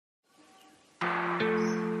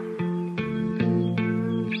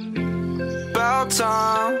about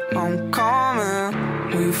time I'm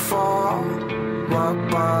coming. We fall,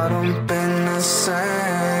 rock bottom, been the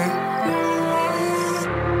same.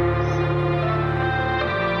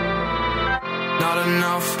 Not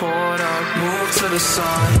enough poured up, move to the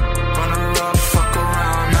side. Runner up, fuck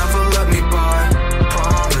around, never let me by.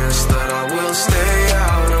 Promise that I will stay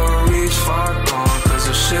out of reach, far gone, cause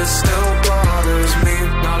the shit still bothers me.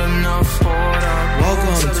 Not enough poured up.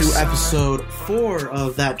 Welcome to episode 4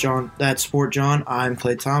 of That Sport John. I'm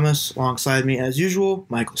Clay Thomas. Alongside me, as usual,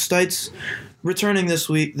 Michael Stites. Returning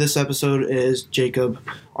this episode is Jacob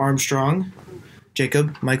Armstrong.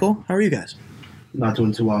 Jacob, Michael, how are you guys? Not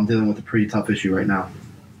doing too well. I'm dealing with a pretty tough issue right now.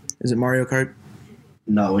 Is it Mario Kart?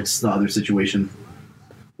 No, it's the other situation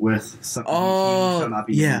with some teams shall not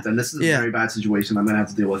be named. And this is a very bad situation I'm going to have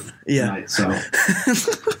to deal with tonight. So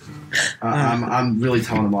I'm really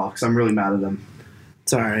telling them off because I'm really mad at them.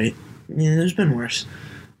 It's all right. Yeah, there's been worse.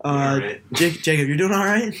 Right. Jacob, you're doing all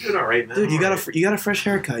right? Doing all right, man. Dude, you got a fresh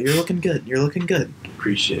haircut. You're looking good.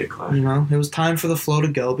 Appreciate it, Clay. You know, it was time for the flow to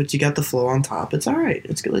go, but you got the flow on top. It's all right.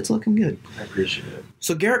 It's good. It's looking good. I appreciate it.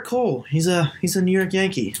 So Garrett Cole, he's a New York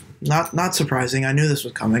Yankee. Not surprising. I knew this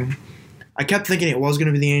was coming. I kept thinking it was going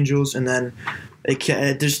to be the Angels, and then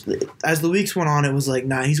as the weeks went on, it was like,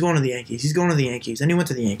 nah, he's going to the Yankees. He's going to the Yankees. And he went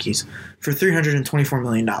to the Yankees for $324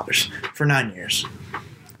 million for 9 years.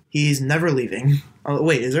 He's never leaving. Oh,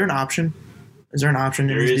 wait, is there an option? Is there an option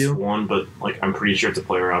in his deal? There is one, but I'm pretty sure it's a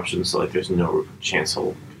player option, so there's no chance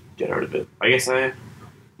he'll get out of it. I guess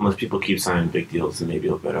unless people keep signing big deals, then maybe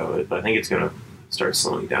he'll get out of it. But I think it's going to start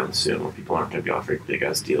slowing down soon, where people aren't going to be offering big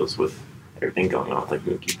ass deals with everything going on, like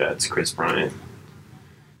Mookie Betts, Chris Bryant,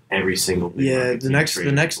 every single. The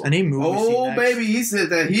next any move. Oh baby, he said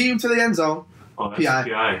that he to the end zone. Oh, that's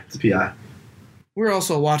PI. It's a PI. We're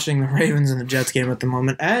also watching the Ravens and the Jets game at the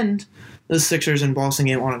moment, and the Sixers and Boston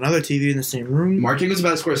game on another TV in the same room. Mark Ingram's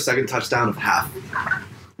about to score a second touchdown of half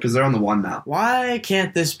because they're on the one now. Why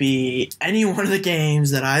can't this be any one of the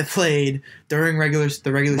games that I played during the regular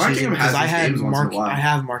season? Because I have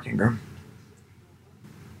Mark Ingram.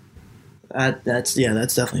 That's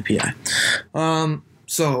definitely PI.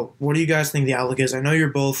 So what do you guys think the outlook is? I know you're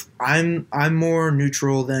both. I'm more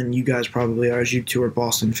neutral than you guys probably are, as you two are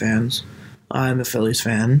Boston fans. I'm a Phillies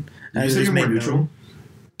fan. You say you're more neutral?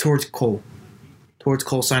 Towards Cole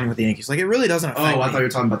signing with the Yankees. Like, it really doesn't affect me. I thought you were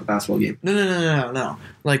talking about the basketball game. No.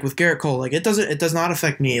 Like, with Garrett Cole, like, it does not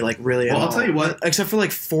affect me, like, really at all. I'll tell you what. Except for,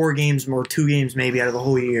 like, 4 games or 2 games maybe out of the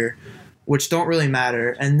whole year, which don't really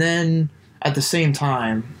matter. And then, at the same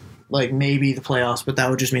time, like, maybe the playoffs, but that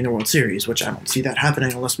would just mean the World Series, which I don't see that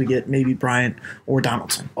happening unless we get maybe Bryant or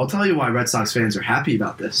Donaldson. I'll tell you why Red Sox fans are happy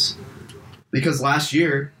about this. Because last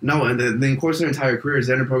year, in the course of their entire careers,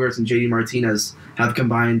 Xander Bogaerts and JD Martinez have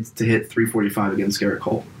combined to hit .345 against Garrett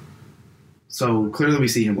Cole. So clearly we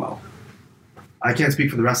see him well. I can't speak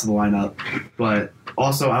for the rest of the lineup, but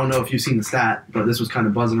also I don't know if you've seen the stat, but this was kind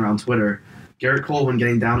of buzzing around Twitter. Garrett Cole, when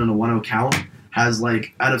getting down in a 1-0 count, has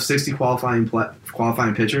like out of 60 qualifying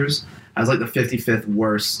pitchers, has like the 55th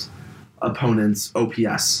worst opponent's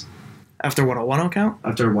OPS. After what, a 1-0 count?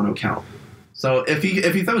 After a 1-0 count. So if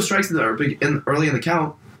he throws strikes early in the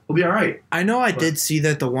count, he'll be all right. I know I did see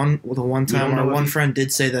that the one time our one friend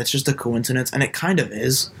did say that's just a coincidence, and it kind of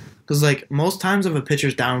is. Because, like, most times if a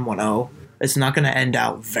pitcher's down 1-0, it's not going to end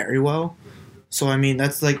out very well. So, I mean,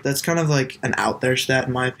 that's kind of like an out there stat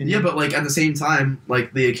in my opinion. Yeah, but, like, at the same time,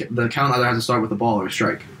 like, the count either has to start with a ball or a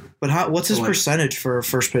strike. But what's his percentage for a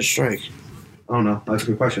first pitch strike? I don't know. That's a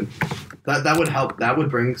good question. That would help. That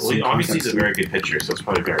would bring some obviously he's a very good pitcher, so it's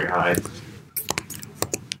probably very high.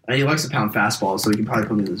 And he likes to pound fastballs, so he can probably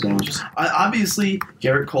put him in the zone. Obviously,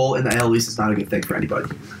 Garrett Cole in the AL East is not a good thing for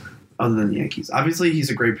anybody other than the Yankees. Obviously, he's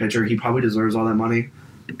a great pitcher. He probably deserves all that money.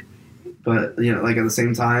 But, you know, like, at the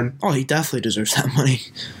same time... Oh, he definitely deserves that money.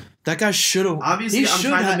 That guy should have... Obviously,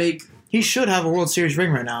 He should have a World Series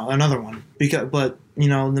ring right now, another one. But, you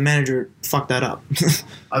know, the manager fucked that up.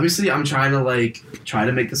 Obviously, I'm trying to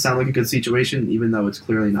make this sound like a good situation, even though it's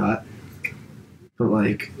clearly not. But,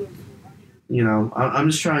 like... You know, I'm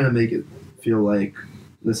just trying to make it feel like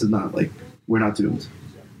this is not, like, we're not doomed.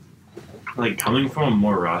 Like, coming from a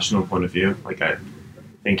more rational point of view, like, I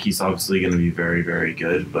think he's obviously going to be very, very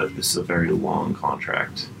good, but this is a very long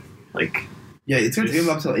contract. Like... Yeah, it's going to take him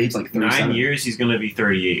up till age, like, 37. 9 years, he's going to be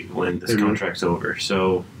 38 when this contract's over,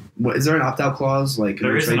 so... What, is there an opt-out clause? Like,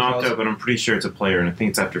 there is an opt-out, but I'm pretty sure it's a player, and I think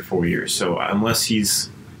it's after 4 years, so unless he's,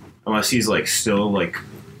 like, still, like...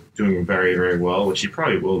 doing very, very well, which he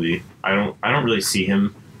probably will be. I don't really see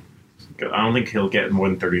him I don't think he'll get more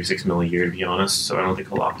than $36 million a year, to be honest. So I don't think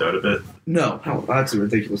he'll opt out of it. No, that's a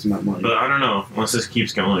ridiculous amount of money. But I don't know. Once this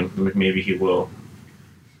keeps going, maybe he will.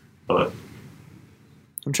 But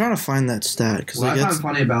I'm trying to find that stat because what I find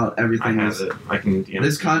funny about I everything have is it. I can. Yeah,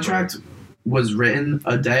 this contract was written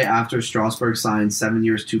a day after Strasburg signed 7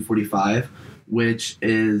 years, $245, which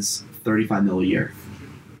is $35 million a year.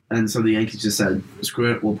 And so the Yankees just said,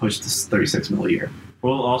 "Screw it, we'll push this $36 million a year."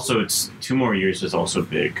 Well, also it's 2 more years is also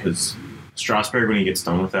big because Strasburg, when he gets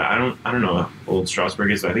done with that, I don't know how old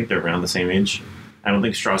Strasburg is, but I think they're around the same age. I don't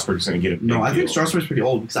think Strasburg's going to get a big No, I think deal. Strasburg's pretty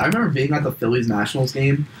old because I remember being at the Phillies Nationals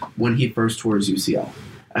game when he first tore his UCL,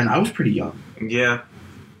 and I was pretty young. Yeah,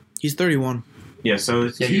 he's 31. yeah. So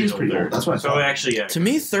it's Yeah, he is pretty older. old. That's what I So thought. actually, yeah. To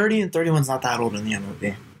me, 30 and 31 is not that old in the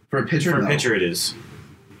MLB. For a pitcher, For a no. pitcher, it is.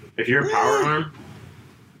 If you're a power arm,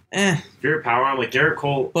 like Garrett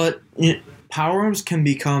Cole, But power arms can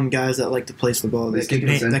become guys that like to place the ball. They Like can paint,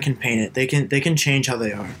 Dickinson. that can paint it. They can change how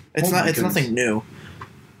they are. It's Oh my It's goodness. nothing new.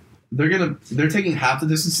 They're taking half the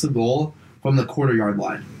distance to the goal from the quarter-yard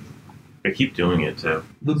line. they keep doing it too.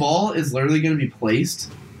 The ball is literally going to be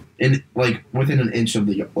placed in within an inch of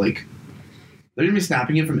the like. They're going to be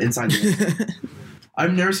snapping it from inside the net.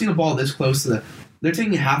 I've never seen a ball this close to the. They're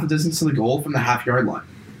taking half the distance to the goal from the half-yard line.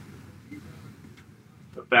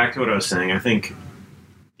 But back to what I was saying, I think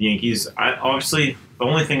the Yankees. Obviously, the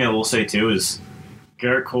only thing I will say too is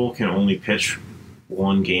Garrett Cole can only pitch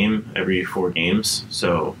 1 game every 4 games.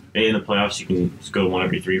 So in the playoffs, you can just go 1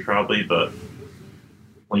 every 3 probably, but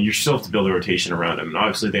you still have to build a rotation around him. And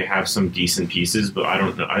obviously, they have some decent pieces, but I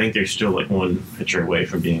don't know. I think they're still like 1 pitcher away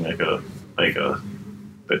from being the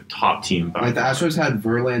top team. Like the Astros had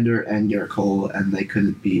Verlander and Garrett Cole, and they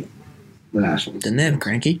couldn't beat the Nationals. Didn't they have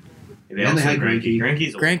Greinke? They And also they had have Greinke.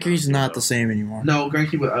 Greinke. Greinke's not the same anymore. No,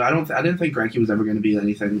 Greinke. I didn't think Greinke was ever going to be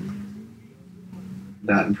anything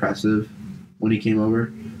that impressive when he came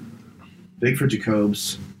over. Big for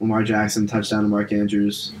Jacobs. Lamar Jackson touchdown to Mark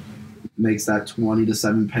Andrews makes that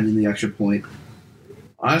 20-7 pending the extra point.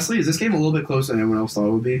 Honestly, is this game a little bit closer than everyone else thought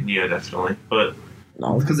it would be? Yeah, definitely. But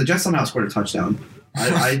No. Because the Jets somehow scored a touchdown.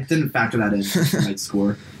 I didn't factor that in tonight's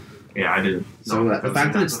score. yeah, I didn't. So the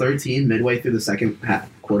fact that it's 13 midway through the second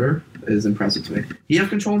quarter is impressive to me. He have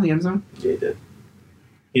control in the end zone? Yeah, he did.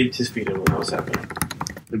 He hit his feet in when that was happening.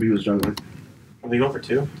 Maybe he was juggling. Are they going for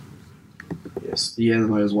 2? Yes. Yeah,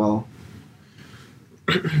 might as well.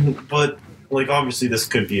 But, obviously this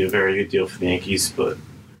could be a very good deal for the Yankees, but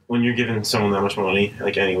when you're giving someone that much money,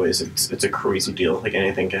 anyways, it's a crazy deal.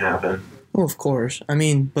 Anything can happen. Well, of course. I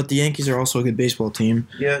mean, but the Yankees are also a good baseball team.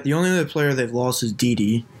 Yeah. The only other player they've lost is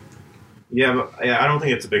Didi. Yeah, but I don't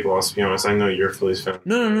think it's a big loss, to be honest. I know you're a Phillies fan.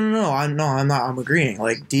 No. I'm not. I'm agreeing.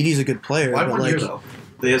 Didi's a good player. Why but 1 year, though?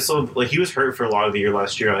 They also, he was hurt for a lot of the year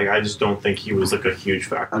last year. I just don't think he was, a huge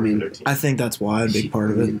factor I mean, for their team. I think that's why a big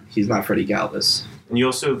part of it. He's not Freddie Galvis. And you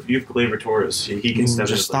have Gleyber Torres. He can Ooh, step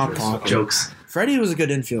just in as stop a talking. Jokes. Freddie was a good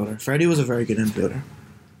infielder. Freddie was a very good infielder.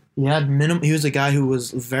 He was a guy who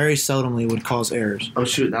was very seldomly would cause errors. Oh,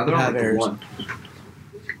 shoot. Now they're on Have the errors. 1.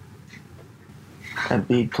 And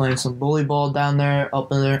be playing some bully ball down there, up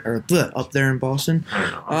there in Boston.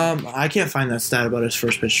 I don't know. I can't find that stat about his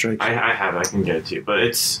first pitch strike. I have. I can get it to you. But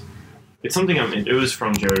it's something it was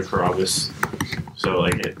from Jared Carabas. So,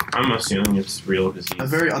 I'm assuming it's real because he's A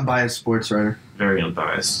very unbiased sports writer. very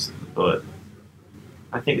unbiased. But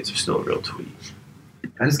I think it's still a real tweet.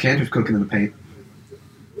 And his Cantor's cooking in the paint.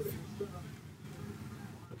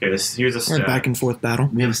 Okay, here's a Or stat. back and forth battle.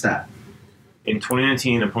 We have a stat. In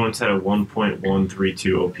 2019, opponents had a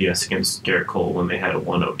 1.132 OPS against Garrett Cole when they had a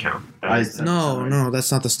 1-0 count. No,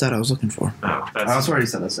 that's not the stat I was looking for. Oh, I also already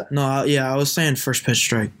said that stat. No, I was saying first pitch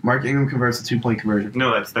strike. Mark Ingram converts a 2-point conversion.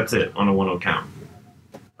 no, that's it on a 1-0 count.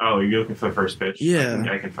 Oh, you're looking for the first pitch? Yeah.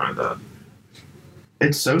 I can find that.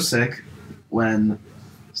 It's so sick when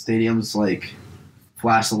stadiums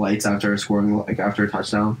flash the lights after scoring after a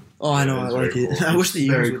touchdown. Oh, I know, Yeah, I it's like very it. cool. I wish the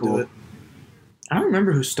Very Eagles would cool. do it. I don't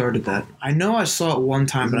remember who started that. I know I saw it one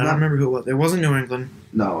time, but I don't remember who it was. It wasn't New England.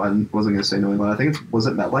 No, I wasn't going to say New England. I think was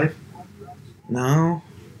it MetLife? No.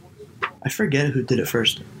 I forget who did it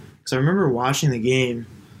first. Because I remember watching the game.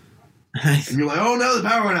 And you're like, oh no, the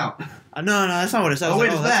power went out. No, that's not what it said. I Oh, was wait,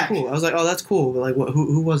 like, it's that's back. cool. I was like, oh, that's cool. But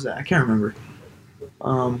who was that? I can't remember.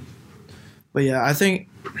 But yeah,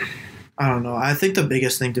 I don't know. I think the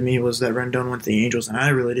biggest thing to me was that Rendon went to the Angels, and I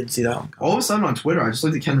really didn't see that one coming. All of a sudden on Twitter, I just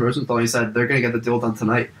looked at Ken Rosenthal. He said they're going to get the deal done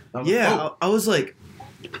tonight. I was like, Yeah, oh. I was like,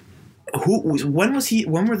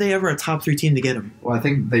 when were they ever a top 3 team to get him? Well, I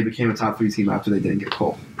think they became a top 3 team after they didn't get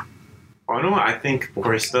Cole. Oh, I know what I think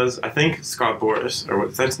Boris does. I think Scott Boris, or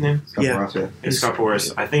what's that his name? Scott Yeah. Boras, yeah. It's Scott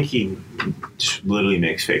Boris. I think he just literally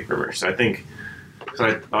makes fake rumors. I think,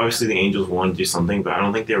 because obviously the Angels want to do something, but I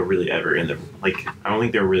don't think they were really ever in the I don't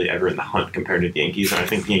think they were really ever in the hunt compared to the Yankees. And I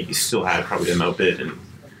think the Yankees still had probably them outbid. And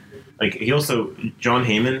he also John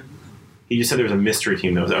Heyman, he just said there was a mystery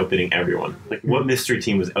team that was outbidding everyone. What mystery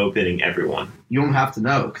team was outbidding everyone? You don't have to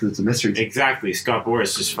know because it's a mystery. Exactly. Scott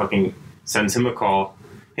Boris just fucking sends him a call.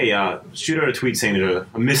 Hey, shoot out a tweet saying there's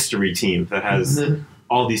a mystery team that has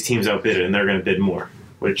all these teams outbid and they're going to bid more.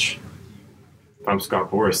 Which, if I'm Scott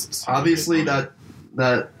Boris, Obviously, that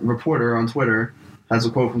reporter on Twitter has a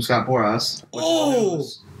quote from Scott Boras. Oh!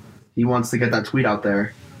 He wants to get that tweet out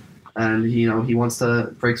there, and he wants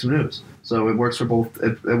to break some news. So it works for both.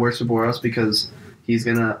 It works for Boras because he's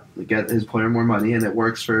gonna get his player more money, and it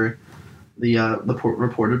works for the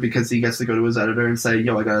reporter because he gets to go to his editor and say,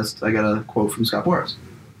 "Yo, I got a quote from Scott Boras."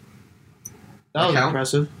 That was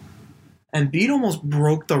impressive. And Beat almost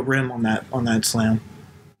broke the rim on that slam.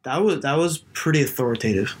 That was pretty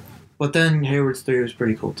authoritative. But then Hayward's 3 was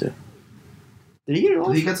pretty cool too. Did he get it off?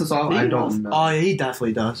 Did he get us off? I don't know. Oh, yeah, he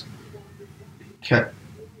definitely does. Okay.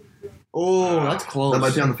 Oh, that's close. That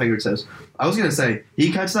might be on the fingertips. I was gonna say he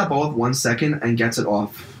catches that ball with 1 second and gets it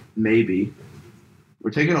off. Maybe.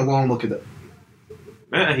 We're taking a long look at it.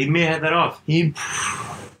 Yeah, he may have had that off.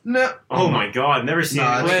 No. Oh my god, never seen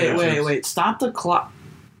it. Wait. Stop the clock.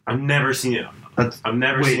 I've never seen it. I've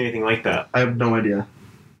never seen anything like that. I have no idea.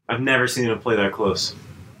 I've never seen him play that close.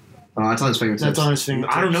 Oh, that's on his fingertips. That's on his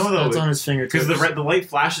fingertips. I don't know, though. That's on his fingertips. Because the light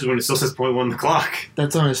flashes when it still says 0.1 on the clock.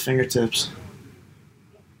 That's on his fingertips.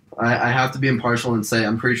 I have to be impartial and say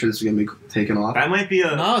I'm pretty sure this is going to be taken off. That might be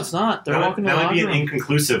a... No, it's not. They're walking that the might be an locker room.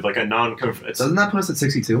 inconclusive, like a Doesn't that put us at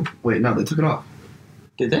 62? Wait, no, they took it off.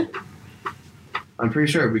 Did they? I'm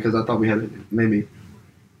pretty sure because I thought we had it. Maybe.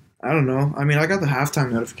 I don't know. I mean, I got the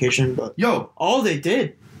halftime notification, but all they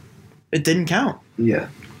did, it didn't count. Yeah.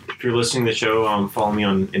 If you're listening to the show, follow me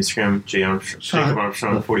on Instagram, Jacob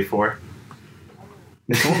Armstrong 44.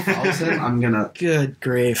 If someone follows him, I'm gonna. Good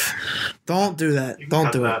grief! Don't do that.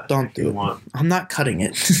 Don't do it. Don't do it. I'm not cutting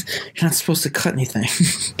it. You're not supposed to cut anything.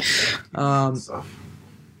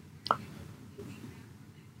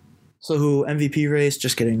 So who MVP race?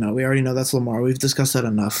 Just kidding. No, we already know that's Lamar. We've discussed that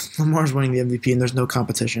enough. Lamar's winning the MVP, and there's no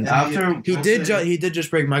competition. He did just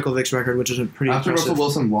break Michael Vick's record, which is pretty after impressive. Russell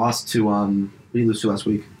Wilson lost to who did he lose to last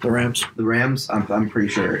week? The Rams. The Rams. I'm pretty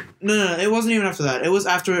sure. No, it wasn't even after that. It was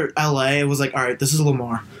after LA. It was like, all right, this is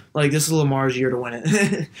Lamar. Like, this is Lamar's year to win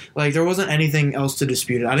it. Like, there wasn't anything else to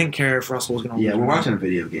dispute it. I didn't care if Russell was going to win. Yeah, we're watching a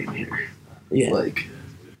video game here. Yeah. Like,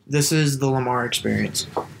 this is the Lamar experience.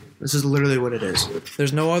 This is literally what it is.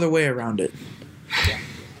 There's no other way around it.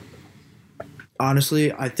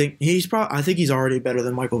 Honestly, I think he's already better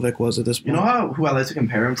than Michael Vick was at this point. you know who I like to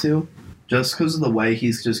compare him to? Just because of the way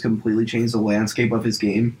he's just completely changed the landscape of his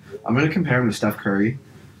game. I'm going to compare him to Steph Curry.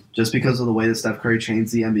 Just because of the way that Steph Curry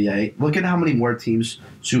changed the NBA. Look at how many more teams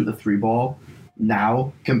shoot the 3-ball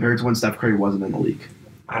now compared to when Steph Curry wasn't in the league.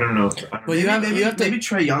 I don't know. Well, Maybe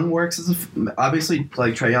Trae Young works as obviously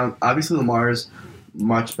like Trae Young. Obviously, Lamar is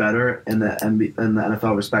much better in the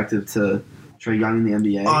NFL respective to Trae Young in the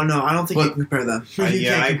NBA. Oh no, I don't think you can compare them.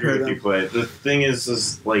 I agree with you, Clay. The thing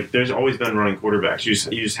is like there's always been running quarterbacks.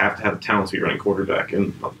 You just have to have the talent to be running quarterback,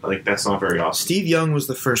 and like that's not very often. Steve Young was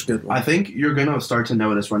the first good one. I think you're gonna start to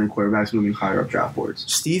notice running quarterbacks moving higher up draft boards.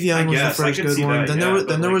 Steve Young was the first good one.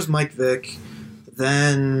 Then there was Mike Vick.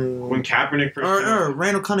 Then when Kaepernick first or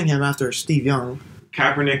Randall Cunningham after Steve Young.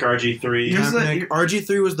 Kaepernick, RG3.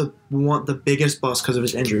 RG3 was the biggest bust because of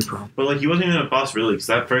his injury prone. But like he wasn't even a bust really, because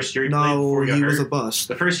that first year he played before he got hurt. Was a bust.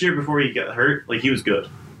 The first year before he got hurt, like he was good.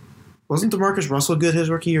 Wasn't DeMarcus Russell good his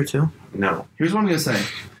rookie year too? No. Here's what I'm gonna say.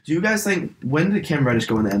 Do you guys think when did Cam Reddish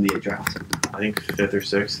go in the NBA draft? I think 5th or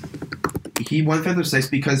 6th. He went 5th or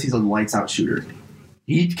 6th because he's a lights out shooter.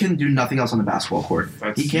 He can do nothing else on the basketball court.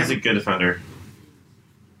 He's a good defender.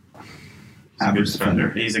 Average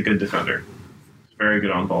defender. He's a good defender. Very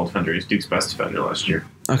good on-ball defender. He's Duke's best defender last year.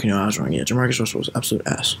 Okay, no, I was wrong. Yeah, Jamarcus Russell was absolute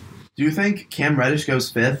ass. Do you think Cam Reddish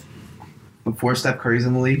goes 5th before Steph Curry's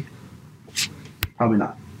in the league? Probably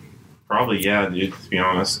not. Probably, yeah, dude, to be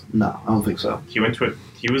honest. No, I don't think so. He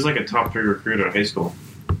was like a top 3 recruit in high school.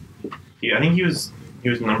 I think he was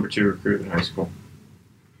number 2 recruit in high school.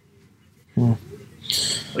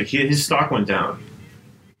 Like his stock went down.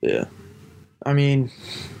 Yeah. I mean,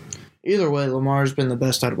 either way, Lamar's been the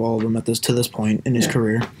best out of all of them to this point in his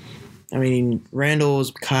career. I mean, Randall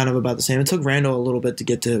was kind of about the same. It took Randall a little bit to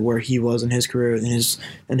get to where he was in his career, in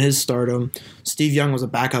his stardom. Steve Young was a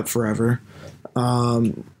backup forever.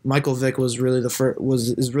 Michael Vick was really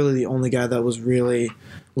is really the only guy that was really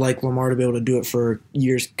like Lamar to be able to do it for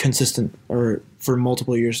years consistent or for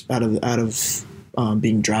multiple years out of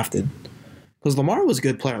being drafted. Because Lamar was a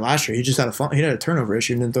good player last year. He just had a turnover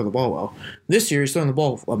issue and didn't throw the ball well. This year he's throwing the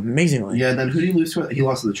ball amazingly. Yeah, and then who did he lose to? He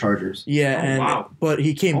lost to the Chargers. Yeah, but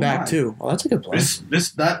he came back too. Well, that's a good play.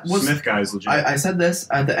 That was Smith guy is legit. I said this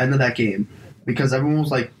at the end of that game because everyone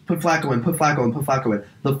was like, put Flacco in, put Flacco in, put Flacco in.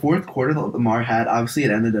 The fourth quarter that Lamar had, obviously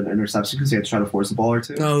it ended in an interception because he had to try to force a ball or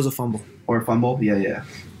two. No, it was a fumble. Or a fumble, yeah.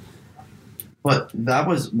 But that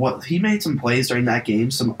was what he made some plays during that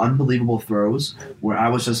game, some unbelievable throws where I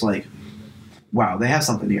was just like, wow, they have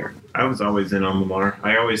something here. I was always in on Lamar.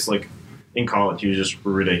 I always in college he was just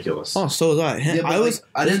ridiculous. Oh, so was I. Yeah,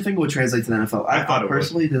 I didn't think it would translate to the NFL. I thought it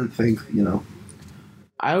personally didn't think,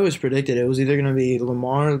 I always predicted it was either going to be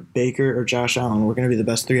Lamar, Baker, or Josh Allen were going to be the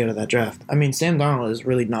best three out of that draft. I mean, Sam Darnold is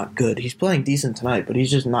really not good. He's playing decent tonight, but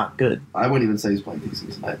he's just not good. I wouldn't even say he's playing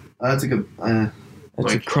decent tonight. That's a good.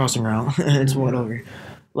 That's a crossing route. It's one over.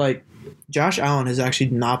 Josh Allen has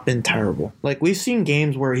actually not been terrible. We've seen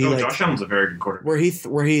games where he Josh Allen's a very good quarterback.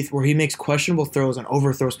 where he makes questionable throws and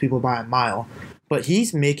overthrows people by a mile. But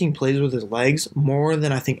he's making plays with his legs more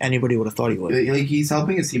than I think anybody would have thought he would. He's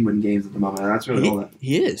helping his team win games at the moment. That's really all that.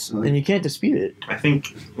 He is, and you can't dispute it. I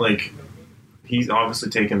think he's obviously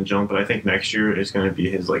taken the jump, but I think next year is going to be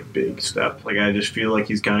his big step. I just feel like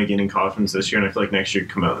he's kind of gaining confidence this year, and I feel like next year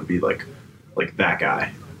come out and be like that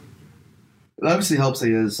guy. It obviously helps that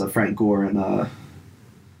he is Frank Gore, and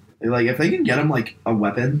if they can get him a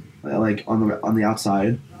weapon on the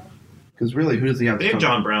outside. Because really, who does he have? They have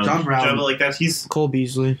John Brown. He's Cole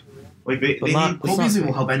Beasley. Cole Beasley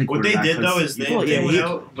will help any What they did though is they went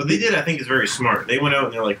out. What they did, I think, is very smart. They went out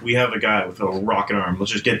and they're like, we have a guy with a rocket arm.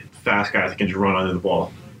 Let's just get fast guys that can just run under the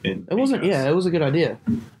ball. It was a good idea,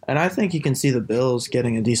 and I think you can see the Bills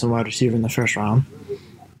getting a decent wide receiver in the first round.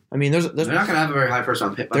 I mean, they're not going to have a very high first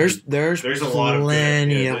round pick. There's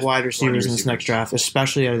plenty of wide receivers in this next draft,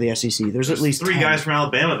 especially out of the SEC. There's at least 3 guys from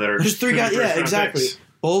Alabama that are. There's 3 guys. Yeah, exactly. Picks.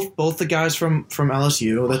 Both the guys from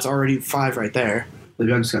LSU. That's already 5 right there.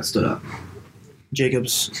 Le'Veon just got stood up.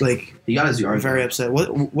 Jacobs he got his yard. Very upset.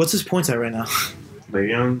 What's his points at right now?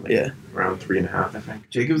 Le'Veon, yeah, around 3.5, I think.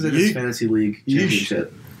 Jacobs in his fantasy league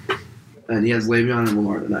championship, and he has Le'Veon and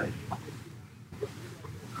Lamar tonight.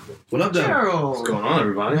 What up, Gerald? What's going on,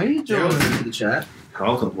 everybody? How you Gerald doing? into the chat.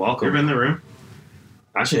 Welcome. You ever been in the room?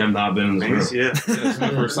 Actually, I have not been in this room. Yeah. It's my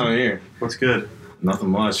first time here. What's good? Nothing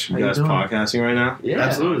much. You How you guys doing? podcasting right now? Yeah,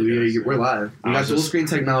 absolutely. We're live. We got dual screen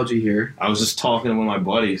technology here. I was just talking to one of my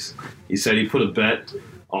buddies. He said he put a bet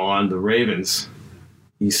on the Ravens.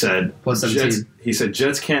 He said Plus 17.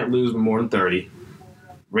 Jets can't lose more than 30.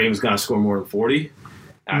 Ravens got to score more than 40.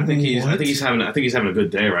 And I think he's having a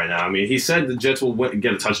good day right now. I mean, he said the Jets will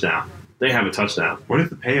get a touchdown. They have a touchdown. What is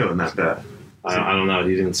the payout in that bet? I don't know.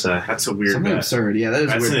 He didn't say. That's a weird Something bet. absurd. Yeah, that is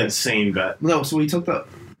That's weird. an insane bet. No, so he took the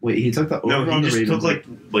over He on the just Ravens.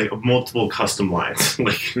 took multiple custom lines.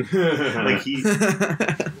 He.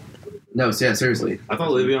 No, seriously. I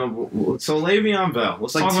thought Le'Veon Bell.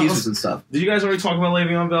 Let's It's talk about teasers and stuff. Did you guys already talk about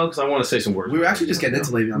Le'Veon Bell? Because I want to say some words. We were actually just getting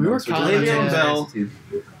into Le'Veon Bell. Le'Veon Bell.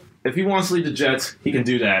 If he wants to lead the Jets, he can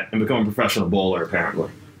do that and become a professional bowler,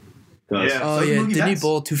 apparently. Yeah. Oh, So yeah. Mookie Did he Betts.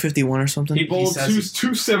 bowl 251 or something? He bowled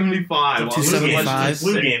 275. 275.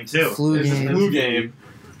 Flu game too. Flu game. Flu game.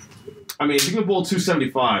 I mean, if you can bowl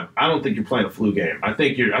 275, I don't think you're playing a flu game. I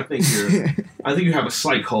think you have a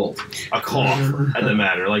slight cold, a cough at the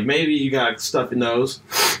matter. Maybe you got stuffy nose.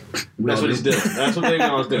 That's what he's doing. That's what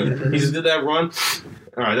Le'Veon's doing. He just did that run.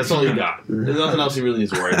 All right, that's all you got. There's nothing else he really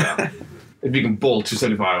needs to worry about. If you can bowl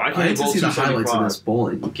 275, I I need can't to bowl see the highlights of 275. this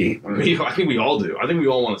bowling game. I think we all do. I think we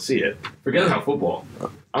all want to see it. Forget about football.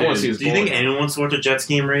 I want to see his Do you think bowling. anyone wants to watch a Jets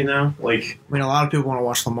game right now? I mean, a lot of people want to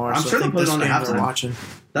watch Lamar. I'm so sure I think they'll put it this on the game they're halftime. watching.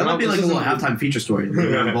 That might be This a little isn't- halftime feature story.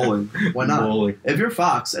 Le'Veon bowling. Why not? Bowling. If you're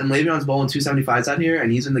Fox and Le'Veon's bowling 275s out here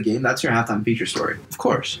and he's in the game, that's your halftime feature story. Of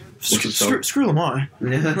course. Which is so- Screw Lamar.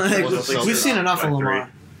 We've seen enough of Lamar.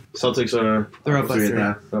 Celtics are. They're up by 3.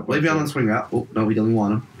 Le'Veon on the swing out. Oh, no, we don't even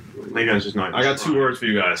want him. Le'Veon's just not. I got 2 words for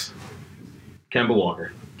you guys. Kemba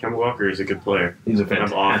Walker. Kemba Walker is a good player. He's a I've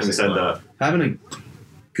fantastic often said player. that. Having a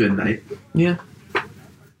good night. Yeah.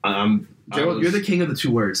 Gerald, you're the king of the 2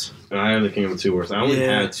 words. I am the king of the 2 words. I only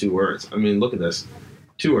Yeah. had 2 words. I mean, look at this.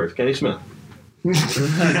 2 words. Kenny Smith. 4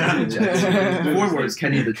 words.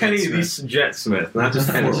 Kenny the Kenny Jet the Jet Smith, not just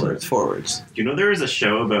Kenny Smith. Forwards. You know, there was a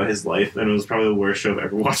show about his life, and it was probably the worst show I've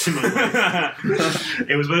ever watched in my life.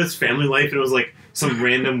 It was about his family life, and it was some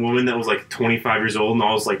random woman that was 25 years old, and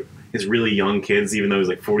all his really young kids, even though he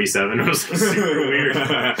was 47. It was super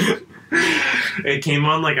weird. It came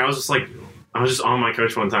on like I was just on my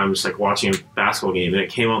couch one time, just like watching a basketball game, and it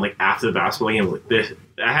came on like after the basketball game. I was like, this.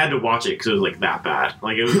 I had to watch it because it was like that bad.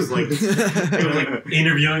 Like it was like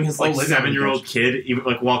interviewing his like 7-year-old kid, even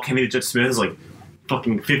like while Kenny the Jet Smith is like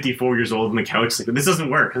fucking 54 years old on the couch. Like this doesn't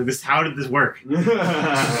work. Like, how did this work?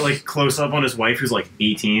 Like close up on his wife who's like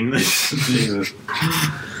 18. Jesus.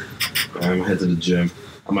 I'm gonna head to the gym.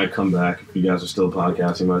 I might come back if you guys are still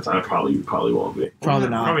podcasting by the time. I probably won't be. Probably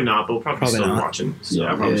not. Probably not, but we'll probably still not. watching. So.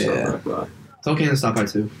 Yeah, I'll probably Yeah. stop back by. It's okay to stop by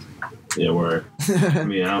 2. Yeah, word. I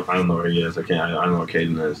mean, I don't know where he is. I don't know where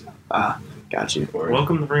Caden is. Got you. Word.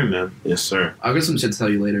 Welcome to the room, man. Yes, sir. I'll get some shit to tell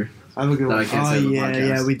you later. I have a good That one. I can't say on the podcast.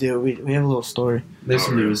 Yeah, we do. We have a little story. There's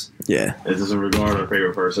some really? news. Yeah. Is this in regard to our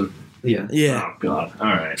favorite person? Yeah. Yeah. Oh, God. All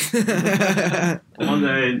right. One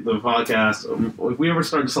day, the podcast, if we ever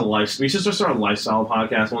start we should just start a lifestyle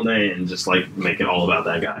podcast one day and just, like, make it all about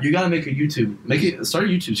that guy. You gotta make a YouTube. Start a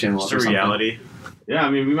YouTube channel. Just or a something. reality. Yeah,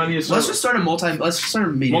 I mean, we might need to start... Let's just start a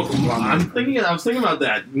media. I was thinking about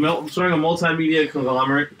that. Starting a multimedia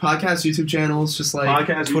conglomerate. Podcast, YouTube channels, just like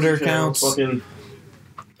Podcast, Twitter YouTube channel, accounts. fucking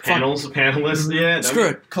panelists. Yeah, Screw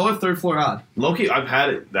it. call it Third Floor Odd. Loki, I've had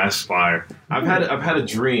it. That's fire. I've had a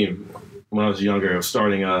dream when I was younger of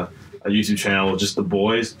starting a YouTube channel with just the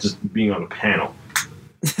boys, just being on a panel,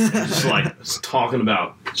 just like just talking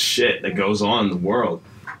about shit that goes on in the world,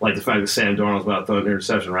 like the fact that Sam Darnold's about to throw an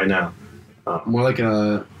interception right now. More like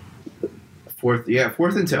a fourth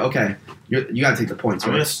and 2. Okay, you gotta take the points.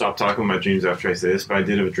 I'm Right? gonna stop talking about my dreams after I say this, but I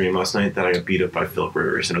did have a dream last night that I got beat up by Philip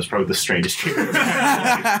Rivers, and it was probably the strangest dream.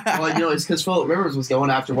 Well, it's because Philip Rivers was going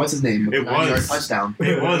after what's his name? It was. touchdown.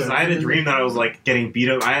 It was. I had a dream that I was like getting beat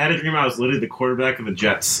up. I had a dream I was literally the quarterback of the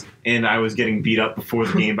Jets, and I was getting beat up before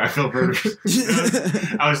the game by Philip Rivers.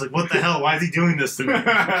 I was like, "What the hell? Why is he doing this to me?"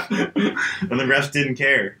 And the refs didn't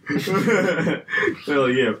care. Hell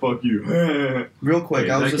yeah, fuck you. Real quick,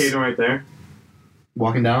 Wait, I is was that just Caden right there?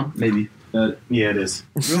 walking down. Maybe. Yeah, it is.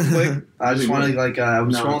 Real quick, I just want to I'm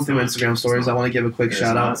No, scrolling it's through not. Instagram stories. I want to give a quick It's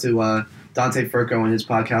shout out not. to Dante Furco and his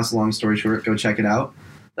podcast, Long Story Short. Go check it out.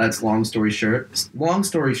 That's Long Story Short. Long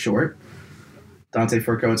Story Short. Dante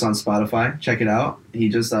Furco. It's on Spotify. Check it out. He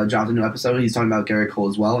just dropped a new episode. He's talking about Garrett Cole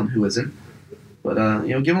as well, and who isn't. But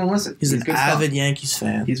give him a listen. He's an good stuff. avid Yankees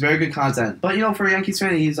fan. He's very good content. But for a Yankees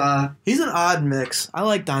fan, he's He's an odd mix. I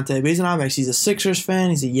like Dante, but he's an odd mix. He's a Sixers fan,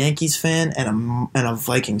 he's a Yankees fan, and a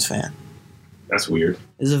Vikings fan. That's weird.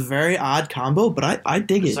 It's a very odd combo, but I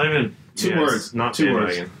dig It's it. not even Two it's words. Not Two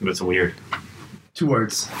bandwagon, but it's weird. 2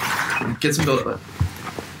 words. Get some build.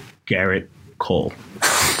 Garrett Cole.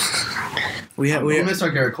 We missed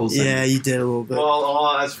our Garrett Cole segment. yeah, you did a little bit.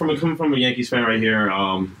 Well, as coming from a Yankees fan right here,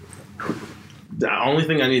 the only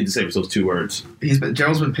thing I needed to say was those 2 words.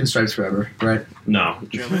 Gerald's been pinstripes forever, right? No. I've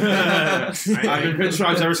been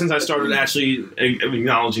pinstripes ever since I started actually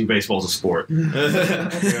acknowledging baseball as a sport. Which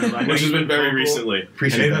has been very recently. I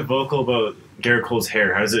Appreciate know that. the vocal about Garrett Cole's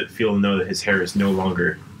hair. How does it feel to know that his hair is no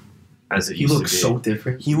longer as it He used looks to be? so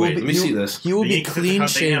different. He will Wait, be, let me he see will- this. He will But be you can- clean They have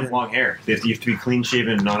shaven. long hair. You have to be clean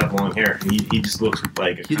shaven and not have long hair. He just looks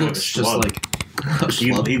like a He kind looks of a just schlub. like a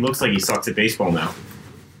schlub. He looks like he sucks at baseball now.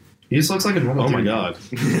 He just looks like a normal dude. God.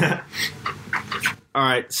 All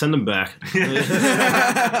right, send him back. Send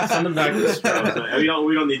him back to the Stros. We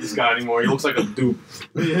don't need this guy anymore. He looks like a dupe.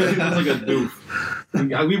 He looks like a dupe.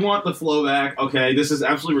 We want the flow back. Okay, this is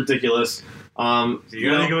absolutely ridiculous. You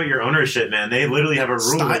gotta go with your ownership, man. They literally have a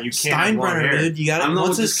rule that you can't have long Steinbrenner, hair. dude. You I got don't know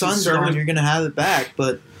once what his this son's conservative- gone, you're gonna have it back.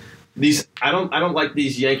 But These I don't like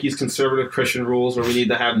these Yankees conservative Christian rules where we need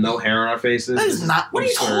to have no hair on our faces. that is not. What are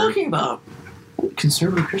you absurd. talking about?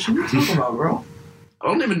 Conservative Christian? What are you talking about, bro? I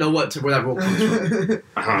don't even know where that rule comes from.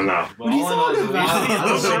 I don't know. But What are you all I know is talking about? I don't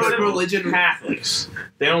know what conservative religion. Catholics.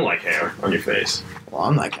 They don't like hair on your face. Well,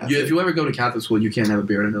 I'm not Catholic. If you ever go to Catholic school, you can't have a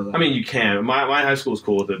beard. I know that. I mean, you can. My high school is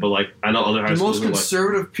cool with it, but like I know other high The schools most are like.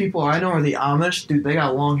 conservative people I know are the Amish. Dude, they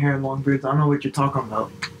got long hair and long beards. I don't know what you're talking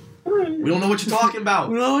about. we don't know what you're talking about.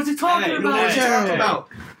 You know what you're talking Hey, We don't know about, what you're Gerald. talking about.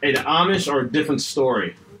 Hey, the Amish are a different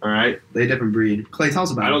story. All right, They a different breed. Clay, tell us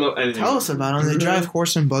about I it. don't know anything. Tell us about them. They drive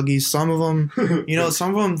horse and buggies. Some of them,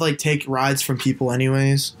 some of them like take rides from people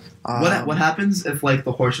anyways. What happens if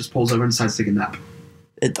the horse just pulls over and decides to take a nap?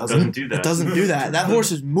 It doesn't, Doesn't do that. It doesn't do that. That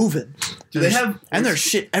horse is moving. Do they have And there's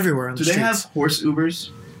shit everywhere on the Do they streets. have horse Ubers,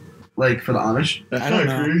 for the Amish? I don't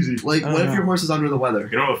know. crazy. Like, I don't what if know. your horse is under the weather?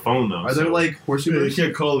 You don't have a phone though. Are there horse Yeah, you Ubers?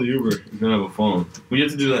 can't call the Uber. You don't have a phone. We have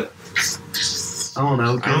to do that. I don't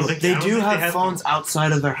know. I don't think They I don't do think have they phones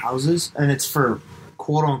outside of their houses, and it's for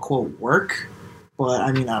quote unquote work. But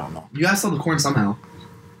I mean, I don't know. You gotta sell the corn somehow.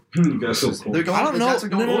 You guys so cool. They're going, I don't the know. Jets are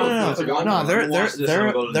No, going no, over. no, Let's go. no. Watch this, I'm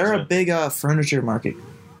gonna go to the They're a gym. big furniture market.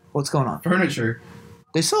 What's going on? Furniture.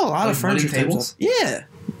 They sell a lot of Like furniture wedding tables? stuff. Yeah,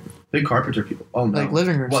 Big carpenter people. Oh, no. like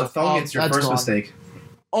living room What, stuff. phone Oh, gets your that's first gone. mistake?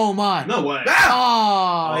 Oh my! No way.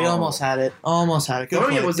 Oh, you Oh. almost had it. Almost had it. Good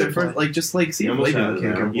Phone play. was Good their first, play. like, just like, see You if almost Blake had it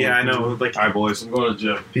can't there. go. Yeah, I know. Like, hi, boys. I'm going to the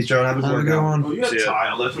gym. Peace, Joe. Have a Have a good good workout. one. Oh, you got a Yeah.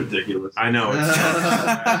 tile. That's ridiculous. I know.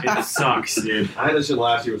 It sucks, dude. I had this shit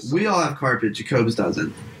last year. We all have carpet. Jacobs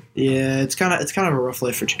doesn't. Yeah, it's kind of a rough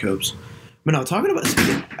life for Jacobs. But no, talking about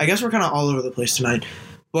speaking, I guess we're kind of all over the place tonight.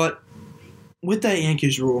 But with that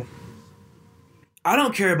Yankees rule, I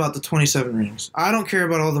don't care about the 27 rings. I don't care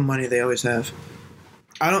about all the money they always have.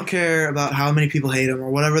 I don't care about how many people hate them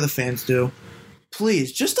or whatever the fans do.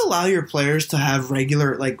 Please, just allow your players to have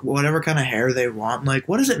regular, like, whatever kind of hair they want. Like,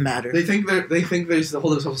 what does it matter? They think they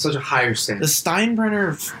hold themselves to such a higher The standard.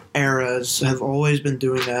 Steinbrenner eras have always been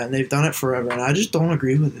doing that, and they've done it forever, and I just don't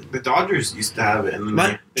agree with it. The Dodgers used to have it.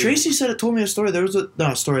 And Tracy said it. Told me a story. There was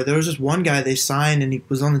this one guy they signed, and he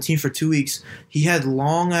was on the team for 2 weeks. He had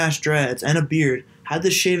long ass dreads and a beard. Had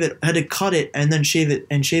to cut it, and then shave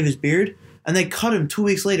his beard. And they cut him 2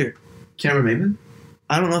 weeks later. Cameron Maven?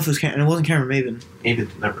 I don't know if it was it wasn't Cameron Maven. David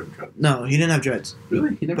never tried. No, he didn't have dreads.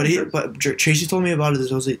 Really? He never But Tracy told me about it.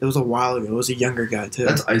 It was a while ago. It was a younger guy too.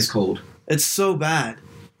 That's ice cold. It's so bad.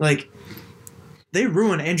 Like they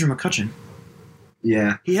ruined Andrew McCutcheon.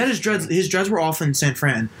 Yeah. He had his dreads. His dreads were off in San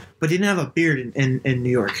Fran, but he didn't have a beard in New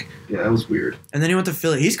York. Yeah, that was weird. And then he went to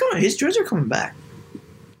Philly. His dreads are coming back.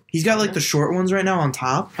 He's got like the short ones right now on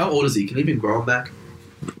top. How old is he? Can he even grow them back?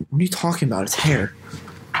 What are you talking about? It's hair.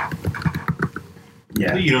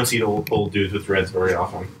 Yeah. You don't see old dudes with dreads very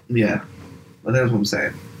often. Yeah. But that's what I'm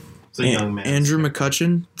saying. It's a young man. Andrew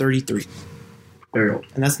McCutcheon, 33. Very old.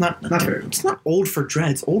 And that's not fair. It's not old for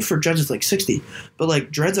dreads. Old for dreads is like 60. But like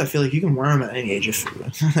dreads, I feel like you can wear them at any age. If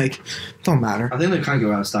like, it don't matter. I think they kind of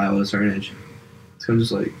go out of style at a certain age. It's kind of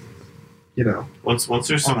just like, you know. Once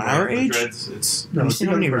there's some On our white with age? dreads, it's No, Have you it's seen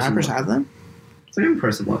a how many young person rappers look. have them? It's a young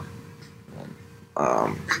person look.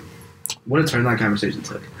 What a turn that conversation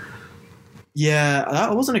took. Yeah,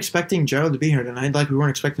 I wasn't expecting Joe to be here tonight. Like we weren't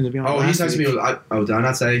expecting to be on. Oh, he last texted week. me. Did I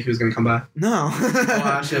not say he was going to come back? No.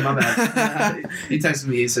 Oh, shit, my bad. He texted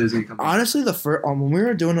me. He said he was going to come back. Honestly, the first when we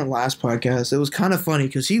were doing the last podcast, it was kind of funny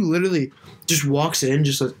because he literally just walks in,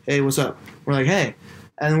 just like, "Hey, what's up?" We're like, "Hey,"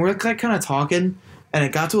 and we're like kind of talking, and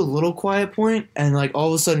it got to a little quiet point, and like all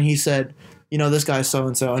of a sudden he said, "You know, this guy's so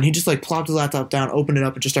and so," and he just like plopped his laptop down, opened it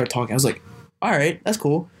up, and just started talking. I was like, "All right, that's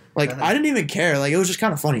cool." Like I didn't even care. Like it was just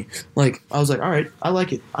kind of funny. Like I was like, "All right, I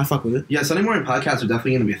like it. I fuck with it." Yeah, Sunday morning podcasts are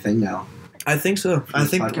definitely going to be a thing now. I think so. I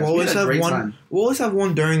think podcast. we'll We always had a have great one. time. We'll always have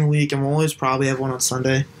one during the week, and we'll always probably have one on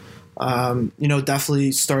Sunday.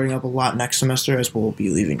 Definitely starting up a lot next semester as we'll be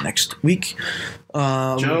leaving next week.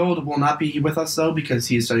 Joe will not be with us, though, because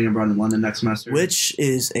he's studying abroad in London next semester. Which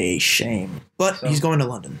is a shame. But So- he's going to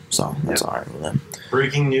London, so that's Yep. all right with him.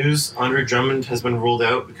 breaking news. Andre Drummond has been ruled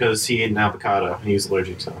out because he ate an avocado and he was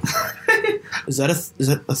allergic to it. Is that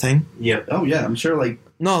a thing? Yep. Oh, yeah, I'm sure, like,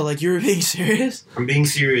 No, like you were being serious? I'm being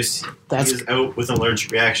serious. That's he is out with an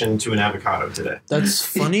allergic reaction to an avocado today. that's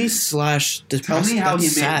funny slash tell depressing. me how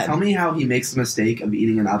That's sad. tell me how he makes the mistake of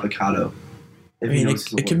eating an avocado. I If he mean,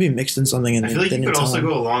 knows it can be mixed in something, and I feel like they you didn't could tell also him.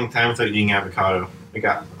 go a long time without eating avocado. I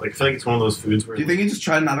feel like it's one of those foods where Do you think he just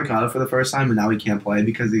tried an avocado for the first time and now he can't play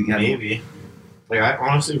because he had... maybe. Like I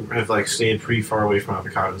honestly have stayed pretty far away from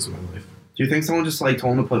avocados in my life. Do you think someone just like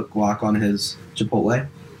told him to put guac on his Chipotle?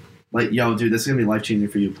 Like, yo, dude, this is gonna be life changing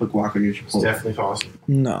for you. Put guac on your It's Chipotle. definitely possible.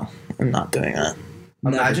 No, I'm not doing that.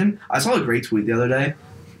 Never. Imagine, I saw a great tweet the other day,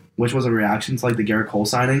 which was a reaction to like the Garrett Cole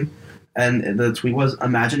signing, and the tweet was,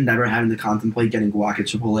 "Imagine never having to contemplate getting guac at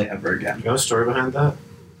Chipotle ever again." You know the story behind that?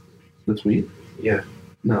 The tweet? Yeah.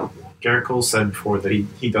 No. Garrett Cole said before that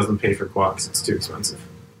he doesn't pay for guac 'cause it's too expensive.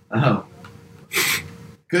 Oh.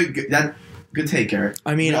 Good take, Garrett.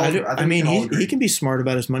 I mean, We all- I think we mean, can all he agree. can be smart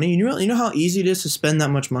about his money. You know how easy it is to spend that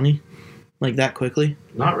much money, like that quickly.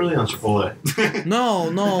 Not really on Chipotle.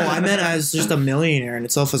 No, I meant as just a millionaire in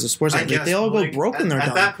itself as a sports. Like, they all go broke when they're at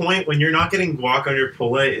done. that point, when you're not getting guac on your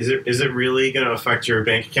Chipotle, is it really going to affect your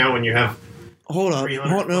bank account when you have Hold up,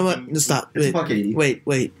 300 no, fucking- stop. It's $1.80.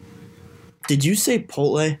 Wait. Did you say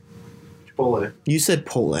Potle? Chipotle? You said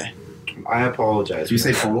Pole. I apologize. Do you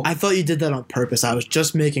say Podal? I thought you did that on purpose. I was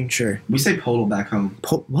just making sure. We say Podal back home.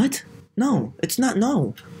 What? No, it's not.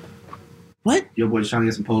 No. What? Yo, boy, just trying to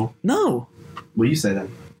get some Podal. No. What do you say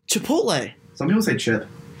then? Chipotle. Some people say chip.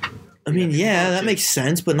 I mean, yeah, that chip. makes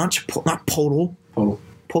sense, but not not Podal.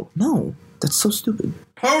 Podal. No, that's so stupid.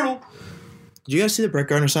 Podal. Did you guys see that Brett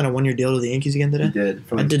Gardner signed a 1-year deal to the Yankees again He today? did.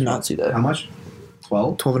 For I did not see that. How much?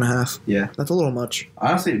 12? 12 and a half. Yeah. That's a little much.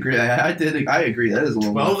 I honestly agree. I agree. That is a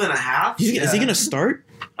little 12 and a half? Is he Yeah. going to start?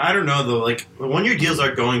 I don't know though. Like 1 year deals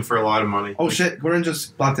are going for a lot of money. Oh shit, Gordon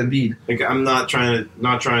just blocked Embiid. Like I'm not trying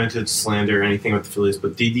to slander anything with the Phillies,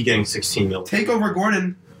 but DD getting 16 mil. Take over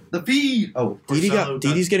Gordon. The feed. Oh,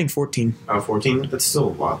 Didi's getting 14. 14. That's still a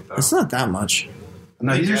lot though. That's not that much.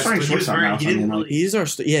 no, he's your Yes, starting but he was shortstop very- now. he so I didn't mean, like,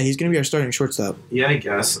 really- He's gonna be our starting shortstop. Yeah, I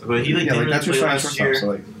guess, but he yeah, didn't like really that's your play starting last shortstop. year. So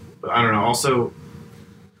like, But I don't know. Also,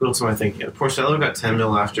 who else am I thinking? Porcello got 10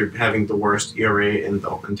 mil after having the worst ERA in the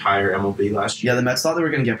entire MLB last year. yeah, the Mets thought they were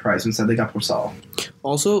gonna get Price, instead they got Porcello.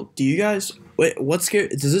 Also, do you guys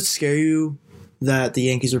does it scare you that the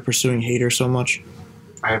Yankees are pursuing Hader so much?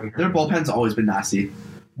 I haven't Their heard. bullpen's always been nasty.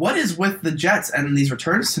 What is with the Jets and these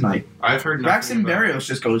returns tonight? I've heard nothing Braxton about- Berrios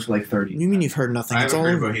just goes for like 30. You mean you've heard nothing? I It's haven't all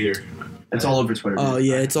heard over. about Heater. It's all over Twitter. Oh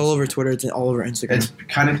yeah, it's all over Twitter. It's all over Instagram. It's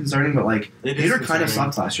kind of concerning, but like It is Hader kind of concerning.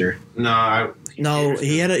 sucked last year. No, no,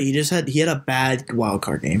 he had a bad wild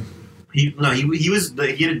card game. he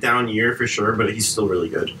had a down year for sure, but he's still really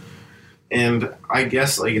good. And I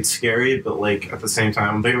guess like it's scary, but like at the same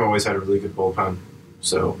time, they've always had a really good bullpen.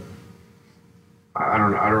 So I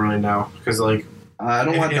don't know. I don't really know because like I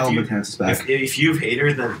don't want If Dellin you- Betances back. if you have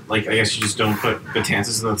Hater, then like I guess you just don't put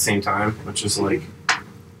Betances in at the same time, which is like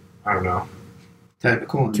I don't know.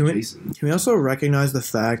 Technical and Can we- Jason. Can we also recognize the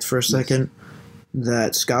fact for a second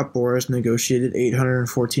that Scott Boras negotiated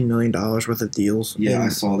 $814 million worth of deals Yeah, I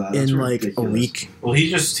saw that. That's in like ridiculous. a week? Well, he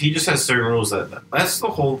just has certain rules that's the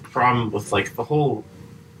whole problem with like the whole.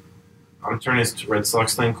 I'm turning this to Red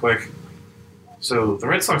Sox thing quick. So the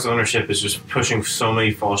Red Sox ownership is just pushing so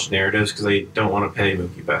many false narratives because they don't want to pay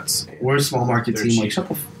Mookie Betts. We're a small market They're team. Like, cheap. shut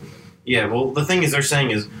the Yeah, well, the thing is, they're saying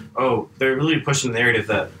is, oh, they're really pushing the narrative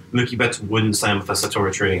that Mookie Betts wouldn't sign with us. That's why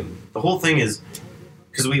we're trading him. The whole thing is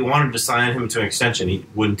because we wanted to sign him to an extension, he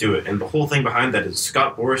wouldn't do it. And the whole thing behind that is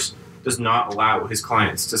Scott Boras does not allow his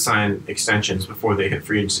clients to sign extensions before they hit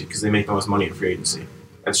free agency because they make the most money in free agency.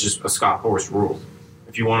 That's just a Scott Boras rule.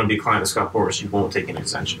 If you want to be a client of Scott Boras, you won't take an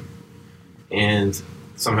extension. And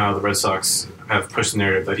somehow the Red Sox have pushed the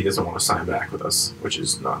narrative that he doesn't want to sign back with us, which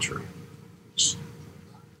is not true. Just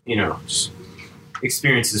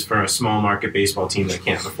experiences for a small market baseball team that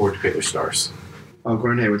can't afford to pay their stars. Oh,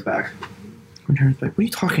 Gordon Hayward's back. What are you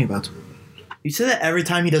talking about? You say that every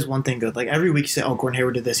time he does one thing good. Like every week you say, "Oh, Gordon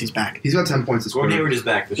Hayward did this. He's back." He's got 10 points this Gordon quarter. Hayward is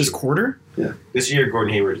back this This year. quarter, This year,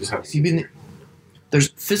 Gordon Hayward is has he been? There's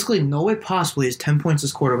physically no way possibly he's 10 points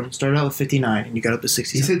this quarter when you started out with 59 and you got up to He's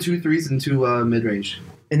 67 hit 2 threes and 2 mid-range.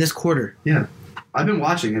 in this quarter. I've been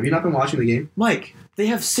watching. Have you not been watching the game? Mike, they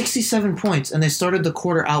have 67 points and they started the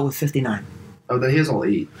quarter out with 59. Oh, then he has all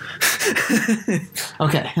 8.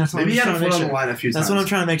 Okay, that's what Maybe he I'm had a trying to foot make on the sure. line a few That's times. what I'm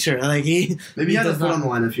trying to make sure. Like Maybe he had a does foot not- on the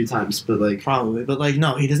line a few times, but like probably, but like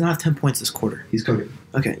no, he does not have 10 points this quarter. he's cooking.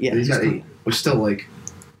 Okay, yeah, But he's got fine. 8, which still like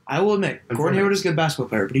I will admit, And Gordon four Hayward is a good basketball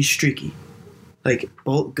player, but he's streaky. Like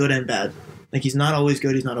both good and bad. Like he's not always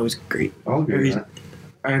good. He's not always great. I'll agree with that.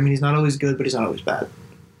 I mean, he's not always good, but he's not always bad.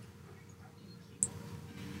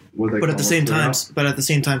 What they But at call the it, same clear time,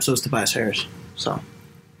 out. so is Tobias Harris. So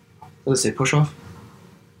let's say push off.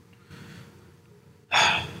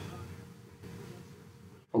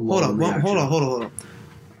 A Hold lot on, of hold reaction. on.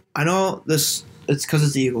 I know this. It's because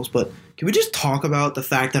it's the Eagles, but can we just talk about the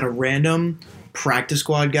fact that a random practice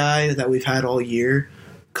squad guy that we've had all year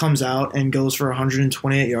comes out and goes for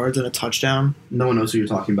 128 yards and a touchdown? No one knows who you're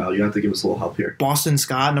talking about. You have to give us a little help here. Boston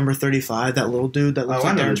Scott, number 35, that little dude that looks Oh, I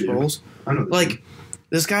like know Darren the dude. Sproles. I know this. Like,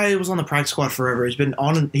 this guy was on the practice squad forever. He's been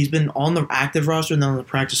on the active roster and then on the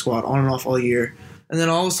practice squad on and off all year. And then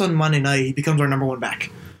all of a sudden Monday night he becomes our number one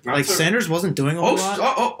back. Like Sanders wasn't doing a whole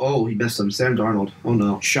lot. He missed him. Sam Darnold. Oh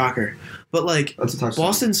no, Shocker. But like that's a touchdown.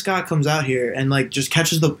 Boston Scott comes out here and like just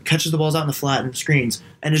catches the balls out in the flat and screens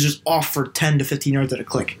and is just off for 10 to 15 yards at a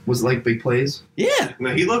click. Was it like big plays? Yeah.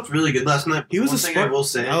 No, he looked really good last night. He was One a thing spark. I will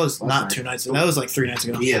say. That was Last not night. 2 nights ago. That was like 3 nights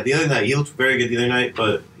ago. Yeah, the other night he looked very good the other night.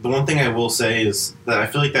 But the one thing I will say is that I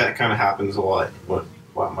feel like that kind of happens a lot. Wow,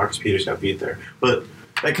 Marcus Peters got beat there, but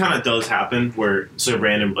that kind of does happen where so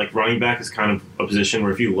random like running back is kind of a position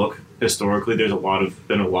where if you look historically, there's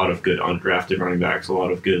been a lot of good undrafted running backs, a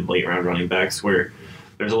lot of good late round running backs where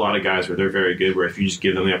there's a lot of guys where they're very good. Where if you just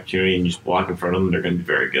give them the opportunity and you just block in front of them, they're going to be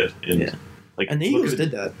very good. And Yeah. like And the look Eagles at-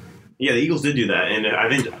 did that. Yeah, the Eagles did do that, and I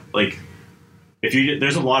think like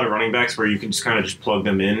there's a lot of running backs where you can just kind of just plug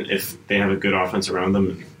them in if they have a good offense around them.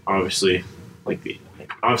 And obviously,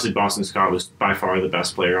 obviously Boston Scott was by far the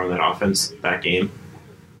best player on that offense that game,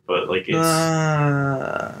 but like it's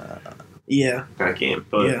Yeah. that game.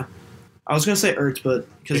 But Yeah. I was gonna say Ertz, but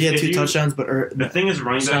because he had If 2 you- touchdowns, but the thing is,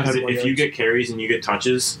 running Scott back is had more if you yards. get carries and you get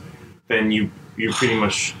touches, then you pretty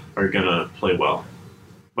much are gonna play well.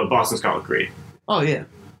 But Boston Scott looked great. Oh yeah.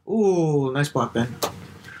 Ooh, nice block, Ben.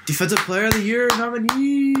 Defensive Player of the Year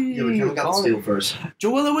nominee. Yeah, we kind of got the steal first.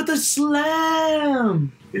 Joella with the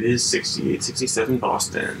slam. It is 68-67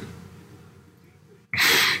 Boston.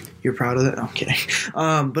 You're proud of that? No, I'm kidding.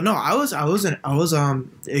 But no,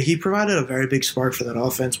 he provided a very big spark for that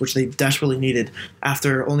offense, which they desperately needed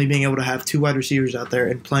after only being able to have 2 wide receivers out there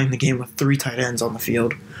and playing the game with 3 tight ends on the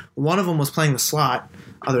field. One of them was playing the slot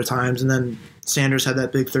other times, and then Sanders had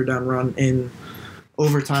that big 3rd down run in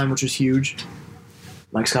overtime, which was huge.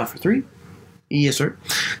 Mike Scott for 3. Yes, sir.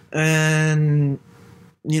 And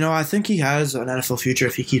I think he has an NFL future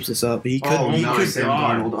if he keeps this up. He could. Oh, he no, could. Sam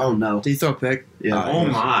Darnold. Oh, no. Did he throw a pick? Yeah. Oh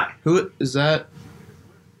my! Who is that?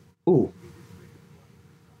 Ooh.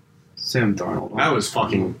 Sam Darnold. That was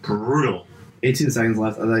fucking brutal. 18 seconds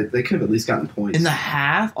left. They could have at least gotten points. In the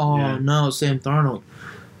half? Oh, Yeah. no, Sam Darnold.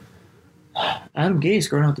 Adam Gase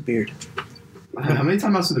growing out the beard. How many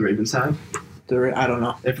timeouts do the Ravens have? I don't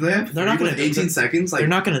know. If they have They're not gonna- 18 seconds, They're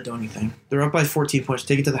not going to do anything. They're up by 14 points.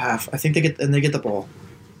 Take it to the half. I think they get the ball.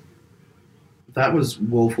 that was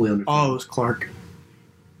woefully under. Oh, it was Clark.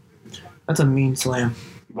 That's a mean slam.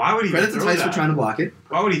 Why would he Credit to throw Tice that? for trying to block it.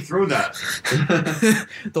 Why would he throw that?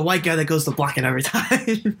 The white guy that goes to block it every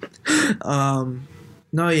time.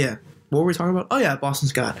 No, yeah. What were we talking about? Oh, yeah, Boston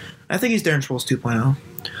Scott. I think he's Darren Sproles 2.0.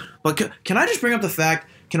 But can I just bring up the fact,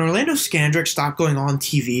 can Orlando Scandrick stop going on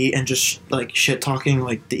TV and just, like, shit-talking,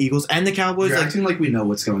 like, the Eagles and the Cowboys? You're Like, acting like we know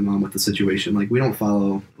what's going on with the situation. Like, we don't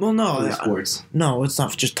follow well, no. Philly sports. No, it's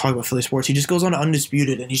not just talking about Philly sports. He just goes on to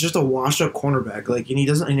Undisputed, and he's just a washed-up cornerback. Like, and he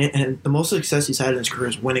doesn't. And the most success he's had in his career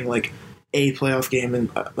is winning like a playoff game and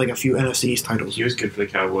like a few NFC East titles. He was good for the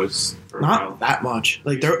Cowboys for a while. Not that much.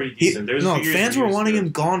 Like He was pretty decent. There was a few years fans where were he was wanting good.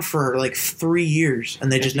 him gone for like 3 years, and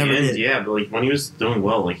they At just the never end, did. Yeah, but like when he was doing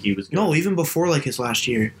well, like he was good. No, even before like his last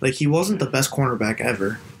year, like he wasn't the best cornerback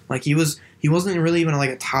ever. Like he wasn't really even like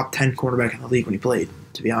a top 10 cornerback in the league when he played.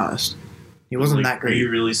 To be honest, he wasn't Like, that great. Are you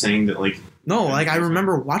really saying that like No, like I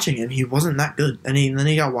remember watching him. He wasn't that good, and then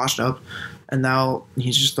he got washed up, and now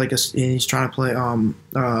he's just like he's trying to play.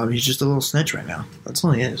 He's just a little snitch right now. That's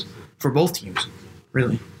all he is for both teams,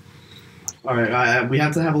 really. All right, we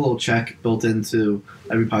have to have a little check built into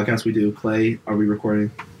every podcast we do. Clay, are we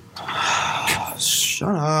recording?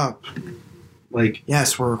 Shut up. Like,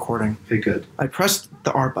 Yes, we're recording. okay, good. I pressed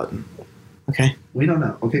the R button. Okay, We don't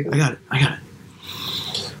know. Okay, I good. got it.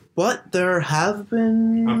 But there have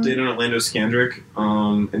been update on Orlando Scandrick?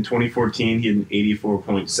 In 2014, he had an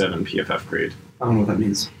 84.7 PFF grade. I don't know what that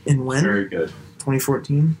means. in when Very good.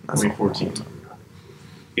 2014. 2014.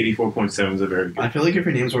 84.7 is a very good. I feel like if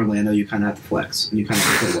your name's Orlando, you kind of have to flex, and you kind of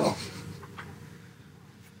have to play well.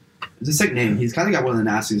 It's a sick name. He's kind of got one of the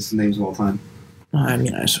nastiest names of all time. I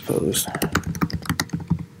mean, I suppose.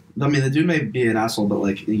 I mean, the dude may be an asshole, but,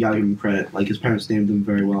 like, you gotta give him credit. Like, his parents named him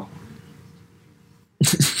very well.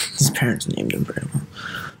 His parents named him very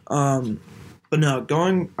well. But no,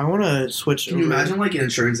 I want to switch. Can you over. imagine, like, an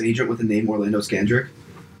insurance agent with the name Orlando Scandrick?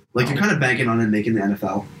 Like, you're kind of banking on him making the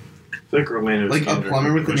NFL. I feel like Orlando Like, a Scandrick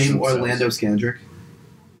plumber with the pushed name themselves. Orlando Scandrick.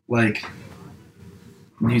 Like,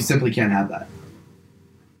 you simply can't have that.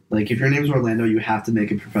 Like, if your name's Orlando, you have to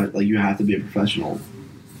make you have to be a professional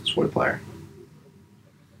sport player.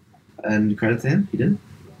 And credit to him, he did.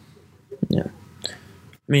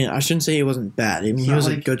 I mean, I shouldn't say he wasn't bad. I mean, It's he not was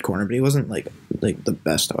a like- good corner, but he wasn't like the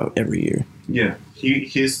best out every year. Yeah,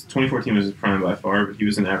 his 2014 was his prime by far, but he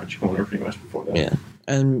was an average corner pretty much before that. Yeah,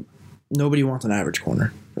 and nobody wants an average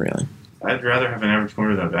corner, really. I'd rather have an average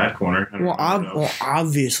corner than a bad corner. I don't know. Well,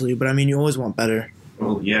 obviously, but I mean, you always want better.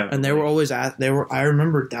 Well, yeah. And they were always I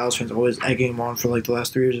remember Dallas fans always egging him on for like the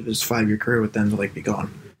last 3 years of his 5-year career with them to like be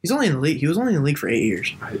gone. He's only in the league. He was only in the league for 8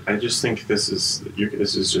 years. I just think this is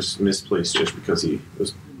just misplaced just because he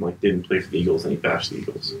was like didn't play for the Eagles and he bashed the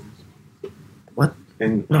Eagles. What?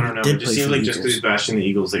 And No, I he don't know. did It just play seems for the like just because Eagles. he's bashing the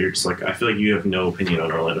Eagles that you're just like I feel like you have no opinion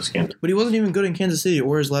on Orlando Scandrick. But he wasn't even good in Kansas City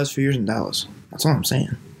or his last few years in Dallas. That's all I'm saying.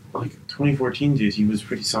 Like 2014, dude, he was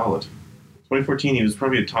pretty solid. 2014, he was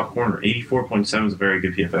probably a top corner. 84.7 is a very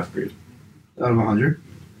good PFF grade. Out of 100.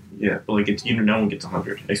 Yeah, but like it's no one gets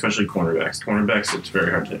 100, especially cornerbacks. Cornerbacks, it's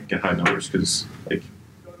very hard to get high numbers because like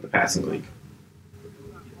the passing league.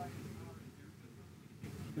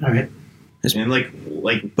 All right. And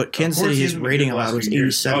like But Kansas of course City, he his hasn't been rating good the last allowed was few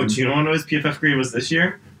years. 87. Oh, do you know what his PFF grade was this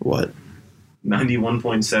year? What?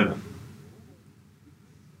 91.7.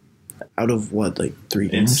 Out of what, like 3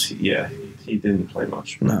 games? Yeah, he didn't play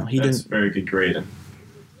much. but No, he that's didn't. very good grading.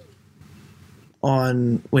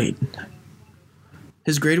 Wait.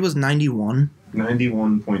 His grade was 91.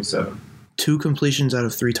 91.7. 2 completions out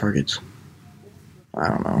of 3 targets. I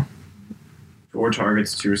don't know. 4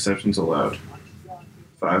 targets, 2 receptions allowed.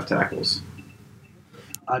 5 tackles.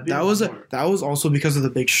 That was also because of the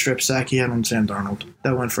big strip sack he had on Sam Darnold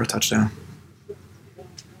that went for a touchdown.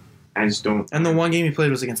 I just don't. And the one game he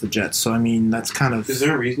played was against the Jets, so I mean that's kind of. Is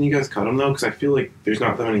there a reason you guys cut him though? Because I feel like there's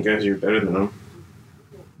not that many guys who are better than him.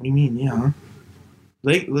 What do you mean? Yeah,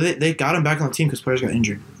 they got him back on the team because players got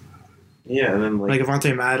injured. Yeah, and then Like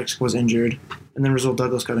Avonte Maddox was injured, and then Rizal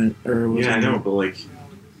Douglas got in. Was I injured. know, but like.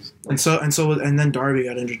 And then Darby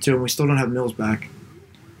got injured too, and we still don't have Mills back.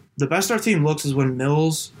 The best our team looks is when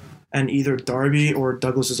Mills and either Darby or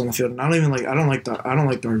Douglas is on the field. And I don't like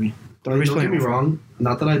Darby. Darby's Don't get playing me wrong.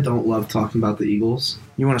 Not that I don't love talking about the Eagles.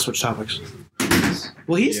 You want to switch topics?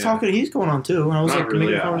 Well, he's talking. He's going on too, and I was Not like really,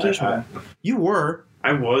 making a conversation with him. You were.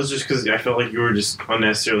 I was just because I felt like you were just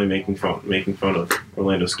unnecessarily making fun of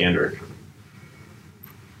Orlando Scandrick.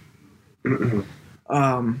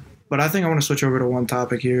 But I think I want to switch over to one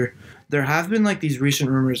topic here. There have been like these recent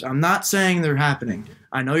rumors. I'm not saying they're happening.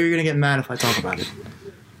 I know you're gonna get mad if I talk about it.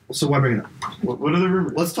 So why bring it up? What are the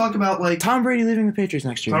rumors? Let's talk about like Tom Brady leaving the Patriots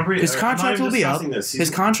next year. Tom Brady- His I'm not contract even will be up. discussing this. His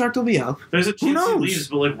contract will be up. There's a chance he knows? leaves,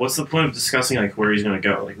 but like, what's the point of discussing like where he's going to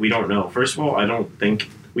go? Like, we don't know. First of all, I don't think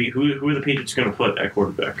who are the Patriots going to put at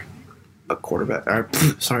quarterback? A quarterback. A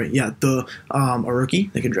rookie.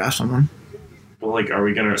 They could draft someone. Well, like, are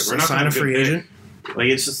we going to? We're not Sign gonna a free pick. agent. Like,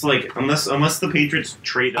 it's just like unless the Patriots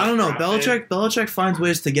trade. I don't know. draft pick- Belichick finds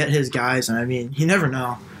ways to get his guys, and I mean, you never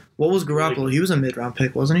know. What was Garoppolo? He was a mid-round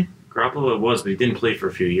pick, wasn't he? Garoppolo was, but he didn't play for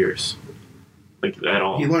a few years, like at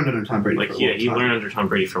all. he learned under Tom Brady. Like for a yeah, long he time. learned under Tom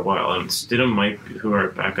Brady for a while. And Stidham might, who are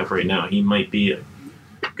backup right now, he might be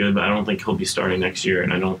good, but I don't think he'll be starting next year.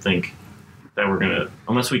 And I don't think that we're gonna,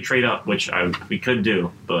 unless we trade up, which we could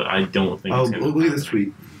do, but I don't think. Oh, it's gonna look at happen. this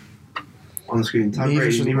tweet on the screen. Tom Me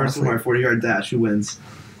Brady, versus me versus Lamar. Lamar, 40-yard dash. Who wins?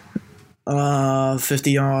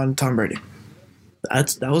 50 on Tom Brady.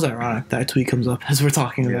 That was ironic. That tweet comes up as we're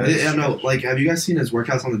talking about it. Yeah, no. Like, have you guys seen his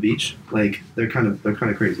workouts on the beach? Like, they're kind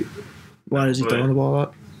of crazy. Why is he throwing the ball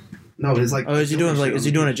up? No, his like. Oh, is he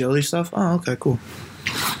doing agility stuff? Oh, okay, cool.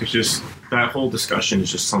 It's just that whole discussion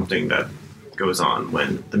is just something that goes on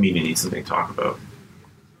when the media needs something to talk about.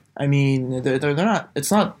 I mean, they're not.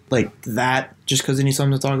 It's not like that just because they need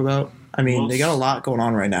something to talk about. I mean, Well, they got a lot going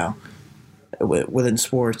on right now within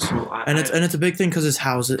sports, Well, and it's a big thing because his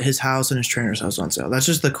house and his trainer's house on sale. That's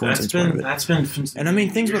just the coincidence part of it. That's been. since And I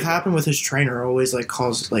mean, things years with happen with his trainer always like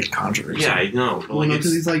cause like controversy. Yeah, I know. But, Well, like, no, it's-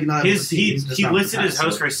 because he's like not. His he he's just he not listed his passive.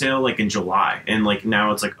 house for sale like in July, and like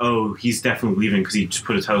now it's like, oh, he's definitely leaving because he just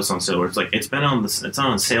put his house on sale. Where it's like it's been on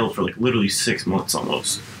sale for like literally 6 months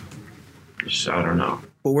almost. Just, I don't know.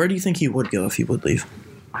 But where do you think he would go if he would leave?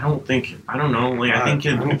 I don't know. Like I think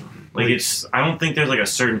I don't- I don't think there's like a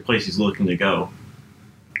certain place he's looking to go.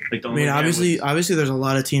 Like the I only mean, guy obviously, there's a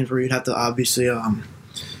lot of teams where you'd have to obviously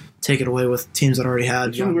take it away with teams that already had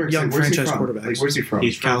It's really weird, young like, where's he franchise from? quarterbacks. Like, where's he from?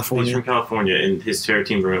 he's from California. He's from California, and his favorite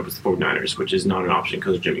team growing up was the 49ers, which is not an option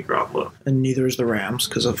because of Jimmy Garoppolo. And neither is the Rams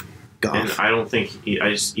because of And Goff. I don't think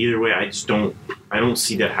either way. I don't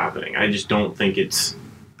see that happening. I just don't think it's.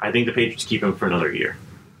 I think the Patriots keep him for another year.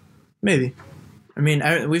 Maybe. I mean,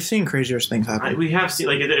 we've seen crazier things happen. We have seen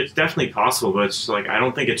it's definitely possible, but it's like I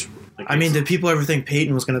don't think it's. Like, I mean, did people ever think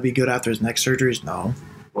Peyton was going to be good after his neck surgeries? No.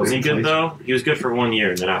 was he good though? He was good for 1 year,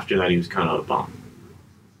 and then after that, he was kind of a bum.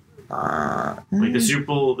 Like the Super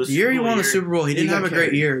Bowl. The year he won the Super Bowl, he didn't got have a great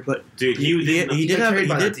carried. year, but Dude, he did have carried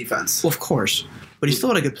by he that did. defense. Well, of course, but he still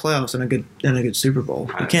had a good playoffs and a good Super Bowl.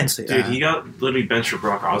 You can't say Dude, that. he got literally benched for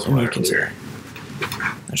Brock Osweiler. You can say earlier.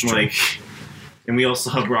 That's true. Like, and we also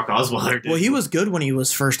have Brock Osweiler. Well, he was good when he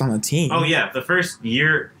was first on the team. Oh yeah, the first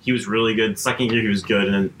year he was really good. Second year he was good,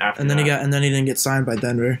 and then after And then that, he didn't get signed by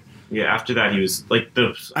Denver. yeah, after that he was like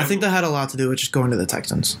the. I think that had a lot to do with just going to the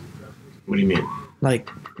Texans. What do you mean? Like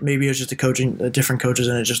maybe it was just different coaches,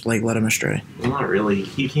 and it just like led him astray. Well, not really.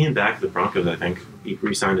 He came back to the Broncos. I think he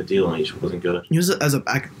re-signed a deal, and he just wasn't good. He was as a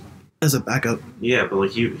backup. Yeah, but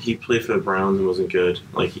like he played for the Browns and wasn't good.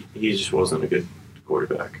 Like he just wasn't a good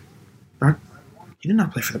quarterback. He did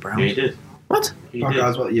not play for the Browns. Yeah, he did. What? He Brock did.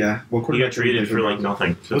 Osweiler, yeah. Well, He quarterback got traded for like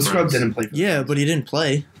nothing. to the What scrub Browns. didn't play for Yeah, but he didn't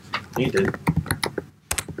play. He did.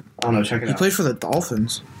 I don't know, check it He out. played for the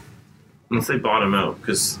Dolphins. Unless they bought him out,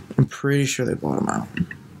 because I'm pretty sure they bought him out.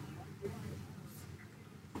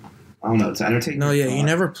 I don't know, it's entertaining. No, yeah, he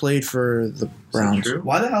never played for the Browns. true?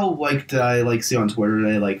 Why the hell, like, did I, like, see on Twitter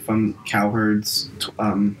today, like, from Cowherd's,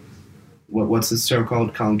 what's this show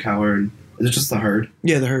called? Colin Cowherd. Is it just The Herd?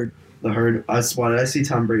 Yeah, the Herd. The Herd. Why did I see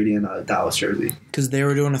Tom Brady in a Dallas jersey? Because they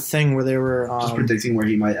were doing a thing where they were Just predicting where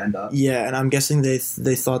he might end up. yeah, and I'm guessing they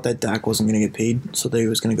thought that Dak wasn't going to get paid, so they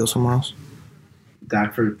was going to go somewhere else.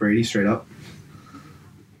 Dak for Brady, straight up.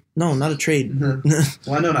 No, not a trade. Well,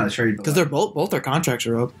 I know not a trade, Because but they're both their contracts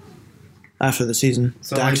are up after the season.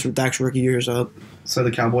 So, Dak's rookie year is up. so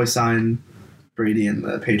the Cowboys sign Brady and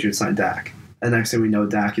the Patriots sign Dak. And next thing we know,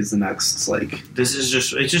 Dak is the next This is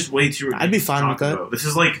just way too ridiculous. I'd be fine to with talk that. about. This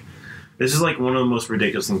is like one of the most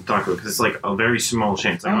ridiculous things to talk about because it's like a very small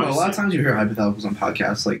chance. I Like, don't know. A lot of obviously- times you hear hypotheticals on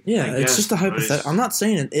podcasts. Like, Yeah, I it's guess, just a but hypothetical. it's- I'm not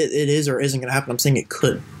saying it is or isn't going to happen. I'm saying it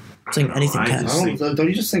could. I'm saying I don't know, anything I can. just- don't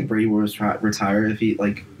you just think Brady will retire if he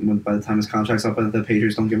by the time his contract's up and the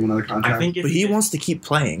Patriots don't give him another contract? I think if But he wants to keep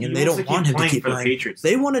playing, and he they wants don't want him to keep for the playing. Patriots.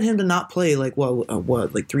 They wanted him to not play like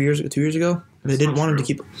like 2 years ago. They That's didn't not want him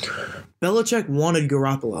to true. keep. Belichick wanted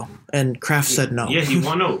Garoppolo, and Kraft said no. Yeah, he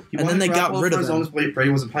won. No, He and then wanted they got Garoppolo rid for of as long him. as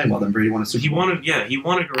Brady wasn't playing well. Then Brady wanted Super he Bowl. wanted. Yeah, he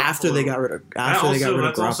wanted Garoppolo. After they got rid of That's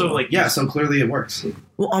Garoppolo. also like Yeah, so clearly it works.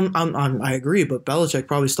 Well, I agree, but Belichick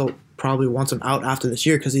probably wants him out after this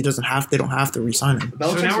year because they don't have to re-sign him. So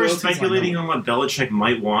Belichick's now we're loyalty's speculating unknown. on what Belichick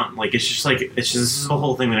might want. Like this is the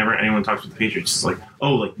whole thing. Whenever anyone talks with the Patriots, it's like,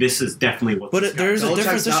 oh, like this is definitely what. But this guy there's a Belichick's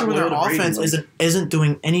difference this not year where their loyal to Brady, offense like- isn't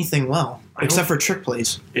doing anything well I except don't- for trick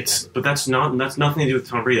plays. But that's nothing to do with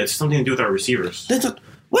Tom Brady. That's something to do with our receivers.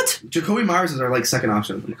 What? Jacoby Myers is our second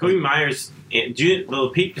option. Cody Myers,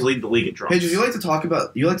 the Patriots lead the league in drops. Hey, you like to talk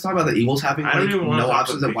about the Eagles having I don't even wanna no talk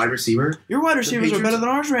options about at wide receiver? Your wide receivers are Patriots- better than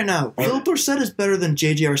ours right now. Are Philip Dorsett is better than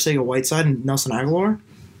J.J. Arcega-Whiteside and Nelson Aguilar.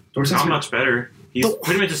 Dorset's Not much better. He's The-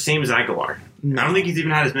 pretty much the same as Aguilar. I don't think he's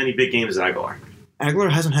even had as many big games as Aguilar. Aguilar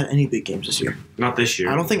hasn't had any big games this year. Not this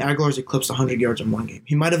year. I don't think Aguilar's eclipsed 100 yards in one game.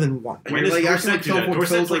 He might have in one. And When you're does acting Dorsett do that? Phil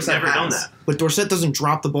Dorsett's Dorsett never done has. that. But Dorsett doesn't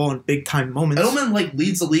drop the ball in big time moments. Edelman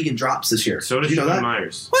leads the league in drops this year. So does do you know Jacoby that?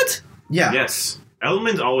 Myers. What? Yeah. Yes.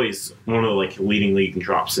 Edelman's always one of the leading league in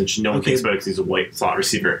drops, and no one Okay. thinks about it because he's a white slot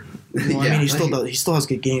receiver. Well, I Yeah. mean, he still does. He still has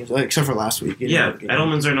good games, except for last week. He didn't Yeah, have a good game.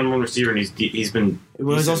 Edelman's our number one receiver, and he's been.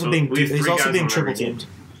 Well, he's also we being have three he's also guys being on triple every team. teamed.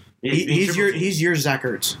 Yeah, being triple teamed. He's your Zach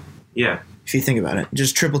Ertz. Yeah. If you think about it,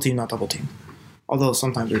 just triple team, not double team. Although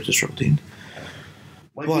sometimes they're just triple teamed.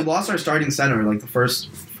 We But- lost our starting center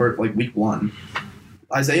for week one.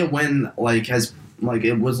 Isaiah Wynn has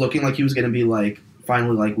it was looking like he was going to be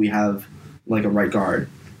finally we have a right guard,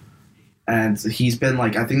 and he's been I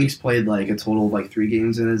think he's played a total of 3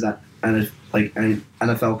 games in his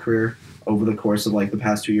NFL career over the course of the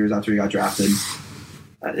past 2 years after he got drafted.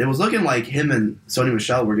 It was looking like him and Sony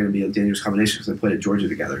Michel were going to be a dangerous combination because they played at Georgia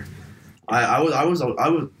together. I was always yo,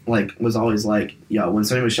 when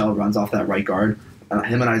Sony Michel runs off that right guard,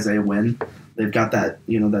 him and Isaiah Wynn, they've got that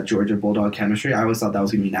that Georgia Bulldog chemistry. I always thought that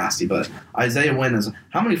was gonna be nasty, but Isaiah Wynn is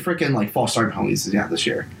how many freaking false start penalties does he have this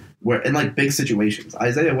year? Where in big situations,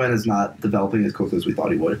 Isaiah Wynn is not developing as quickly as we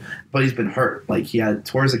thought he would, but he's been hurt. He had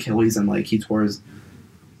tore his Achilles and he tore his.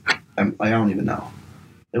 I don't even know.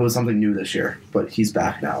 It was something new this year, but he's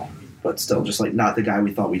back now. But still, just not the guy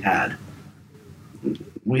we thought we had.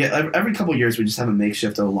 We every couple of years we just have a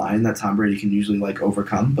makeshift O-line that Tom Brady can usually like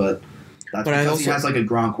overcome, but But I because he also- has like a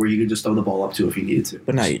Gronk where you could just throw the ball up to if you needed to.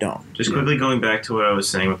 But now you don't. Just quickly going back to what I was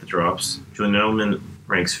saying with the drops, Julian Edelman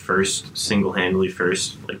ranks first, single-handedly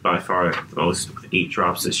first, like by far the most, with 8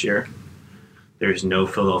 drops this year. There's no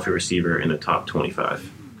Philadelphia receiver in the top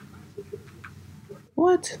 25.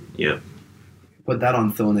 What? Yep. Put that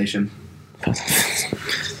on Phil Nation.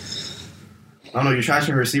 I don't know, you're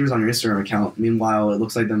trashing receivers on your Instagram account. Meanwhile, it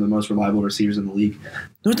looks like they're the most reliable receivers in the league.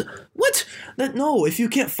 What? No, if you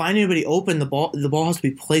can't find anybody open, the ball has to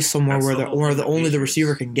be placed somewhere That's where the the whole or thing the with only the Patriots.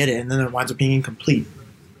 receiver can get it, and then it winds up being incomplete.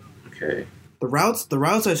 Okay. The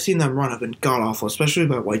routes I've seen them run have been god awful, especially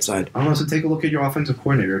by Whiteside. I don't know, so take a look at your offensive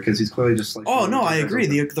coordinator because he's clearly just like... Oh no, I agree.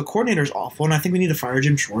 The coordinator's awful, and I think we need to fire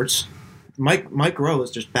Jim Schwartz. Mike Rowe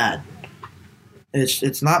is just bad.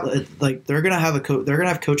 It's not they're gonna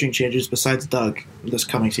have coaching changes besides Doug this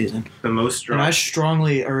coming season, The most and I drops,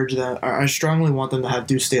 strongly urge that. I strongly want them to have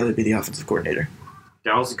Deuce Staley be the offensive coordinator.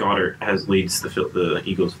 Dallas Goedert leads the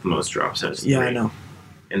Eagles with the most drops. Has Yeah, 3. I know.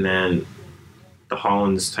 And then the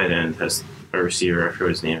Hollins tight end has a receiver, I forget what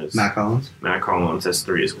his name is. Matt Collins. Matt Collins has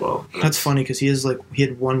 3 as well. And That's funny because he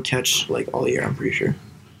had one catch all year. I'm pretty sure,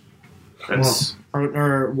 That's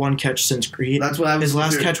or one catch since Green. That's what I was... His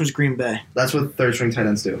last catch was Green Bay. That's what third-string tight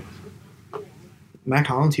ends do. Matt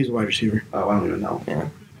Collins, he's a wide receiver. Oh, I don't even know. Yeah.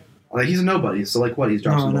 He's a nobody, so what? He's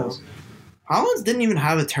dropped No, some I know. balls. Hollins didn't even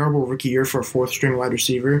have a terrible rookie year for a fourth-string wide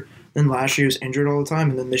receiver. Then last year he was injured all the time,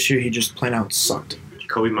 and then this year he just plain out sucked.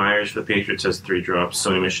 Kobe Myers for the Patriots has 3 drops.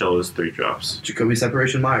 Sony Michel has 3 drops. Jacoby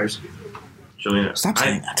Separation Myers. Julian, Stop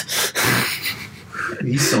saying that.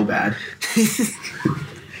 He's so bad.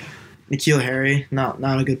 N'Keal Harry, not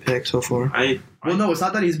a good pick so far. I Well, no, it's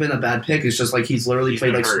not that he's been a bad pick. It's just like he's literally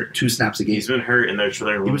played been like hurt. 2 snaps a game. He's been hurt, and they're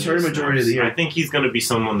He was hurt a majority of the year. I think he's going to be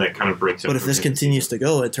someone that kind of breaks. But if this continues to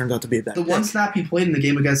go, it turns out to be a bad The one pick. snap he played in the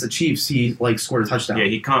game against the Chiefs, he like scored a touchdown. yeah,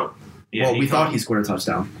 he caught. Yeah, well, we thought he scored a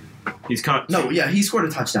touchdown. he's caught. No, yeah, he scored a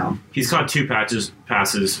touchdown. He's caught 2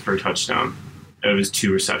 passes for a touchdown. Of his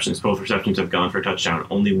 2 receptions, both receptions have gone for a touchdown.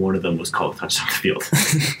 Only one of them was called a touchdown to the field.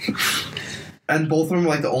 And both of them were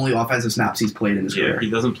like the only offensive snaps he's played in his Yeah, career. he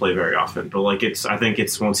doesn't play very often, but like I think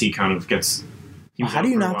it's once he kind of gets. he was How out do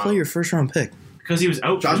you for a not while. play your first round pick? Because he was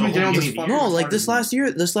out. Josh for the whole McDaniels is beginning of fucking- the year. No, like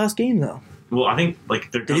this last game though. Well, I think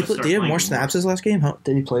like they're. Did he have more snaps this last game?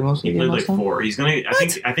 Did he play most of the He game played last like time? 4. He's gonna.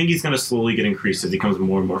 I think he's gonna slowly get increased as he becomes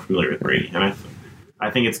more and more familiar with Brady, and I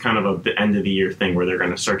think it's kind of the end of the year thing where they're going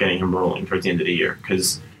to start getting him rolling towards the end of the year.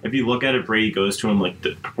 Because if you look at it, Brady goes to him like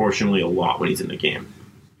proportionally a lot when he's in the game.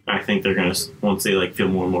 I think they're going to, once they like feel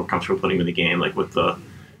more and more comfortable putting him in the game, like with the,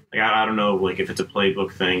 like I don't know, like if it's a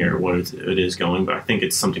playbook thing or what it is going, but I think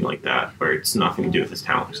it's something like that where it's nothing to do with his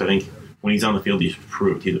talent. Because I think when he's on the field, he's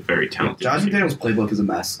proved he's a very talented. Josh receiver. McDaniels' playbook is a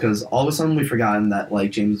mess because all of a sudden we've forgotten that like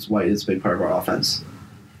James White is a big part of our offense.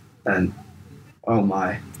 And oh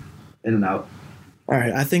my, in and out. All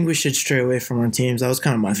right, I think we should stray away from our teams. That was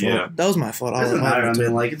kind of my fault. Yeah. That was my fault. It doesn't matter. I admit to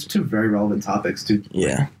mean, it. like it's 2 very relevant topics too.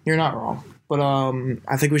 Yeah, you're not wrong. But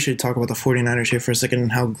I think we should talk about the 49ers here for a second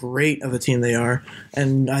and how great of a team they are.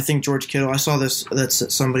 And I think George Kittle, I saw this, that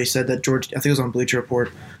somebody said that I think it was on Bleacher Report,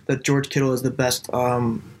 that George Kittle is the best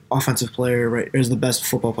offensive player, right, is the best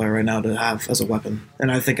football player right now to have as a weapon.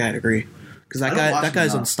 And I think I'd agree. Because I don't watch that guy's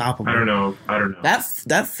him enough. unstoppable. I don't know.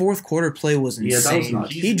 That fourth quarter play was Yeah, that was insane.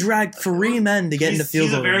 nuts. He dragged 3 men to get into field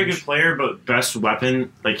He's goal a very range. good player, but best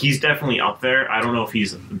weapon, like he's definitely up there. I don't know if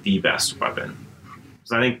he's the best weapon.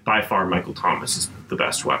 Because I think by far Michael Thomas is the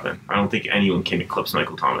best weapon. I don't think anyone can eclipse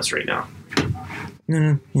Michael Thomas right now.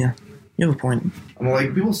 Yeah, you have a point. I mean,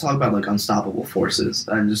 like people talk about like unstoppable forces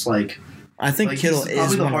and just like I think like, Kittle he's is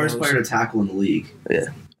probably the one hardest of those. player to tackle in the league.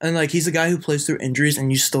 And like he's a guy who plays through injuries,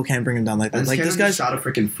 and you still can't bring him down like that. And Like this Cannon guy's just shot a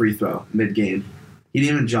freaking free throw mid game. He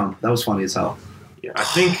didn't even jump. That was funny as hell. Yeah,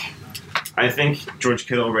 I think George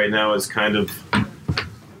Kittle right now is kind of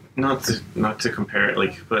not to compare it,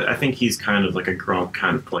 like, but I think he's kind of like a Gronk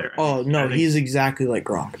kind of player. Oh no, I think he's exactly like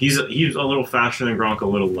Gronk. he's a little faster than Gronk, a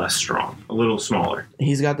little less strong, a little smaller.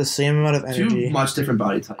 He's got the same amount of 2 energy. much different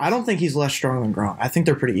body types. I don't think he's less strong than Gronk. I think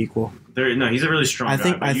they're pretty equal. He's a really strong. I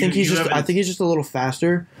think guy, but he's you just haven't- I think he's just a little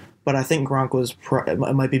faster. But I think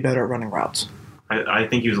Gronk might be better at running routes. I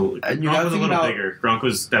think he was a little. And you Gronk gotta was a think little about- bigger. Gronk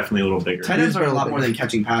was definitely a little bigger. Tight ends He's are a really lot big. more than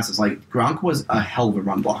catching passes. Like Gronk was a hell of a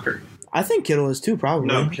run blocker. I think Kittle is too, probably.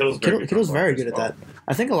 No, Kittle's very good Kittle's at very block good as at well. that.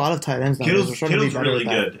 I think a lot of tight ends nowadays are starting to be Kittle's better really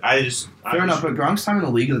at that. good. I Fair enough, but Gronk's time in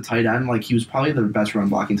the league as a tight end, like he was probably the best run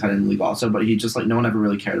blocking tight end in the league also, but he just like no one ever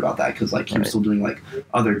really cared about that because like he was Right. still doing like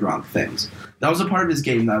other Gronk things. That was a part of his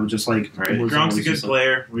game that was just like Right. was Gronk's a always good just, like,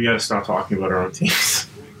 player. We got to stop talking about our own teams.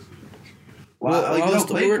 Well, like, I was-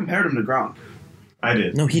 Blake compared him to Gronk. I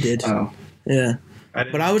did. No, he did. Oh, Yeah.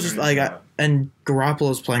 didn't But I was just compare like, him to and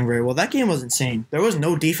Garoppolo's playing very well. That game was insane. There was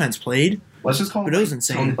no defense played. let's just call. But it was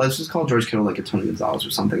insane. Let's just call George Kittle like a Tony Gonzalez or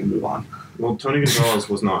something and move on. that. Well, Tony Gonzalez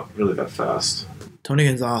was not really that fast. Tony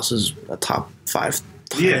Gonzalez is a top 5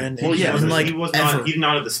 tight Yeah, end. well, He yeah, wasn't, like, he was ever. not. He's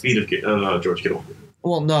not at the speed of George Kittle.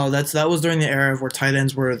 Well, no, that was during the era where tight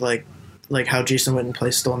ends were like how Jason Witten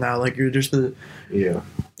plays still now. Like you're just Yeah.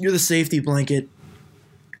 you're the safety blanket,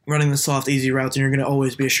 running the soft, easy routes, and you're going to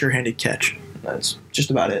always be a sure-handed catch. That's just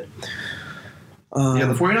about it. Yeah,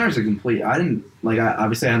 the 49ers are complete. I didn't like. I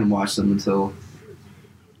obviously I hadn't watched them until.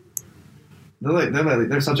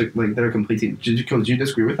 They're such a they're a complete team. Did you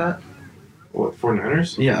disagree with that? What,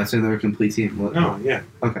 49ers? Yeah, I say they're a complete team. What? No, yeah.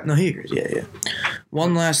 Okay. No, he agrees. Yeah.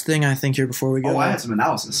 One last thing I think here before we go. Oh, I had some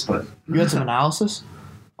analysis, but You had some analysis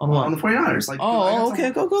on what? on the 49ers. Like, Oh, I got to-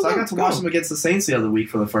 okay, go, So I got to go. watch them against the Saints the other week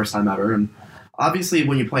for the first time ever, and obviously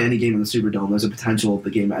when you play any game in the Superdome, there's a potential the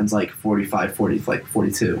game ends like 45-40, like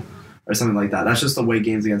 42, or something like that. That's just the way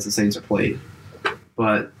games against the Saints are played.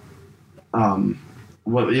 But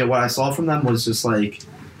what I saw from them was just like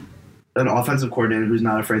an offensive coordinator who's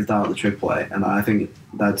not afraid to dial out the trick play, and I think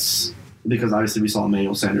that's because obviously we saw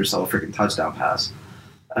Emmanuel Sanders sell a freaking touchdown pass,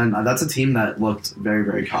 and that's a team that looked very,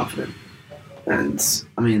 very confident. And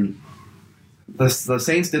I mean, the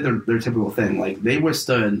Saints did their typical thing. Like they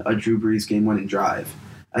withstood a Drew Brees game-winning drive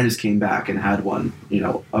and just came back and had one,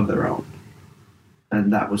 of their own,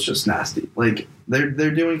 and that was just nasty. Like they're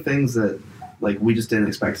doing things that like we just didn't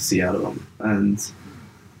expect to see out of them, and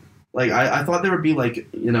like I thought there would be like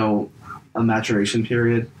a maturation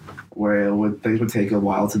period where things would take a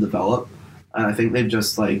while to develop, And I think they've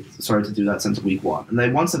just like started to do that since week 1. And they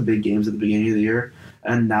won some big games at the beginning of the year,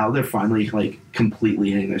 and now they're finally like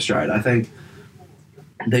completely hitting their stride. I think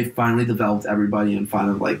they finally developed everybody and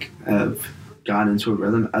finally like have gotten into a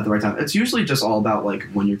rhythm at the right time. It's usually just all about like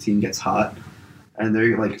when your team gets hot, and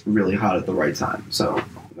they're like really hot at the right time. So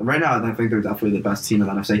right now, I think they're definitely the best team in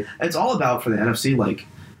the NFC. It's all about for the NFC, like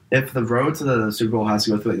if the road to the Super Bowl has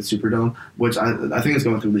to go through like the Superdome, which I think is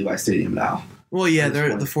going through Levi Stadium now. Well, yeah,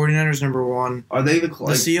 they're the 49ers number 1. Are they the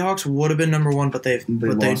Seahawks would have been number 1, but they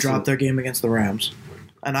dropped it. their game against the Rams.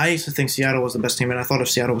 And I used to think Seattle was the best team, and I thought if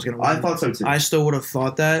Seattle was going to win, I thought so too. I still would have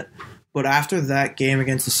thought that. But after that game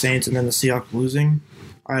against the Saints and then the Seahawks losing,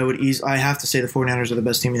 I have to say the 49ers are the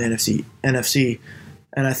best team in the NFC.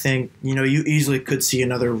 And I think, you easily could see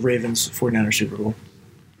another Ravens 49ers Super Bowl.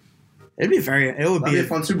 It would be a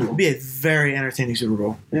fun Super Bowl. It would be a very entertaining Super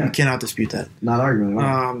Bowl. Yeah. You cannot dispute that. Not arguing.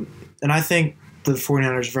 And I think the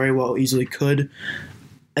 49ers very well easily could,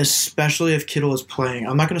 especially if Kittle is playing.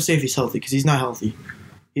 I'm not going to say if he's healthy because he's not healthy.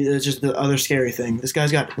 It's just the other scary thing. This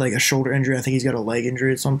guy's got like a shoulder injury. I think he's got a leg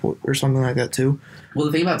injury at some point or something like that too. Well,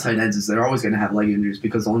 the thing about tight ends is they're always going to have leg injuries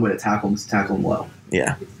because the only way to tackle them is to tackle them low.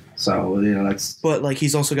 Yeah. So that's. But like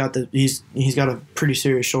he's also got he's got a pretty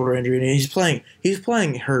serious shoulder injury and he's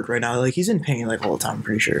playing hurt right now. Like he's in pain like all the time. I'm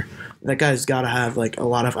pretty sure that guy's got to have like a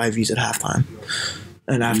lot of IVs at halftime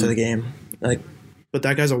and after the game. Like, but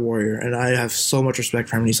that guy's a warrior, and I have so much respect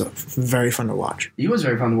for him. He's very fun to watch. He was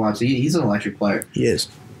very fun to watch. He's an electric player. He is.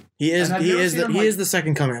 He is the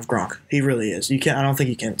second coming of Gronk. He really is. I don't think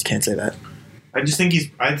you can't say that. I just think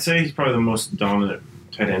I'd say he's probably the most dominant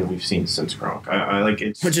tight end we've seen since Gronk. I like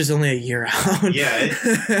it. Which is only a year out.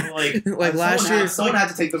 Yeah, like last year, someone had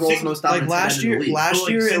to take the role of most dominant. Like last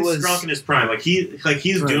year, it was Gronk in his prime.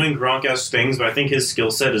 He's doing Gronk-esque things, but I think his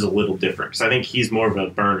skill set is a little different because I think he's more of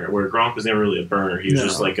a burner, where Gronk was never really a burner. He was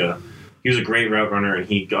just like he was a great route runner, and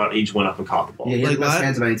he just went up and caught the ball. Yeah, he had the best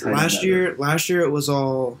hands of any tight end. Last year it was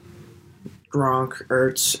all Gronk,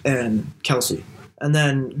 Ertz, and Kelsey. And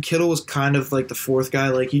then Kittle was kind of like the fourth guy.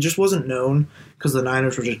 Like he just wasn't known because the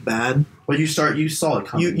Niners were just bad. But you saw it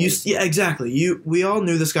coming. Yeah, exactly. We all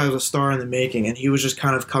knew this guy was a star in the making, and he was just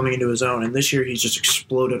kind of coming into his own. And this year he's just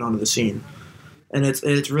exploded onto the scene, and it's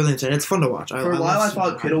really insane. It's fun to watch. For a while I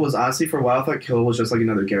thought Kittle was just like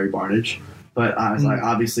another Gary Barnage. But I was like,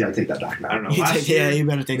 obviously, I take that back now. I don't know. You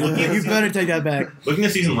better take that back. You better take that back. Looking at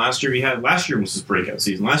the season last year was his breakout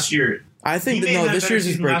season. Last year. I think this year's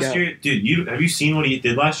his breakout. Last year, dude, have you seen what he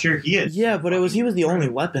did last year? Yeah, but he was the only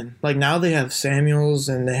weapon. Like now they have Samuels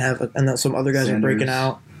and they have and then some other guys are breaking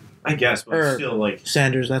out. I guess, but still, like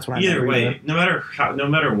Sanders. That's what I. Either way, no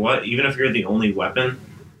matter what, even if you're the only weapon,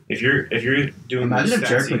 if you're doing. Imagine if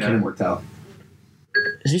Jerick McKinnon worked out.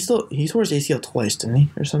 Is he still? He tore his ACL twice, didn't he,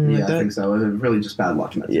 or something like that? Yeah, I think so. It was really just bad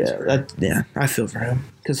luck. I feel for him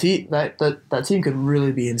because that team could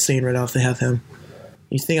really be insane right now if they have him.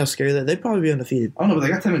 You think how scary that they'd probably be undefeated. Oh no, but they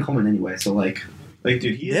got Tevin Coleman anyway, so like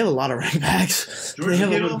dude, they have a lot of running backs.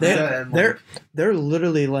 They're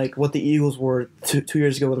literally like what the Eagles were 2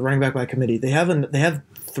 years ago with a running back by committee. They have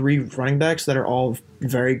 3 running backs that are all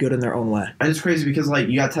very good in their own way. And it's crazy because like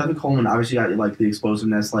you got Tevin Coleman, obviously you got like the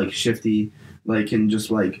explosiveness, like shifty, like can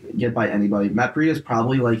just like get by anybody. Matt Breida is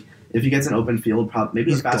probably like if he gets an open field, probably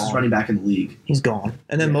the fastest running back in the league. He's gone.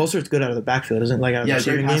 And then Mostert's good out of the backfield, isn't like out of the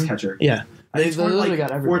receiving great pass game? catcher. Yeah. They've scored got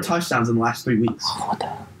 4 touchdowns in the last 3 weeks. Oh, what the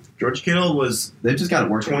hell? George Kittle was they've just got it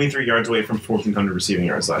working. 23 yards away from 1,400 receiving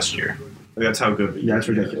yards last year. Like, that's how good. Yeah, that's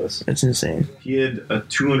ridiculous. It's insane. He had a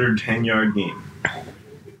 210-yard game.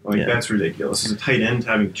 That's ridiculous. As a tight end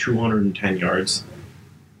having 210 yards.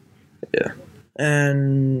 Yeah.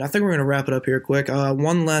 And I think we're going to wrap it up here quick.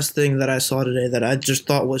 One last thing that I saw today that I just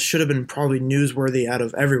thought should have been probably newsworthy out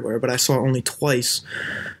of everywhere, but I saw only twice,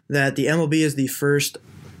 that the MLB is the first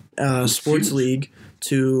sports league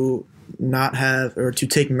to not have or to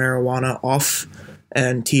take marijuana off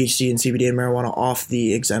and THC and CBD and marijuana off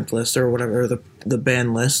the exempt list or whatever, the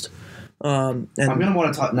ban list. And I'm going to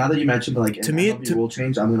want to talk, now that you mentioned MLB rule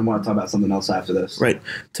change, I'm going to want to talk about something else after this. Right.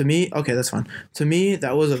 To me, okay, that's fine. To me,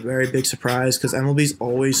 that was a very big surprise because MLB's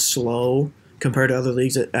always slow compared to other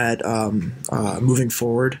leagues at moving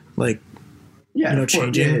forward. Like,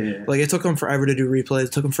 changing. Yeah. Like, it took them forever to do replays.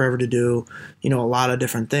 It took them forever to do, a lot of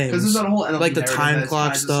different things. Because there's a whole MLB like the time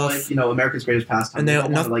clock stuff. Like, America's Greatest Pastime.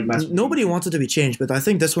 And nobody wants it to be changed, but I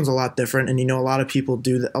think this one's a lot different. And, a lot of people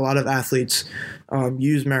do a lot of athletes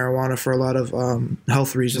use marijuana for a lot of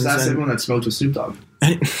health reasons. Just ask everyone that smoked with Snoop Dogg.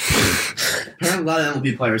 Apparently, a lot of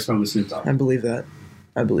MLB players smoke with Snoop Dogg. I believe that.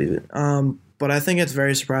 I believe it. But I think it's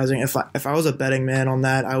very surprising. If I was a betting man on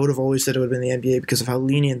that, I would have always said it would have been the NBA because of how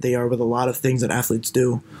lenient they are with a lot of things that athletes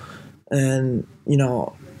do. and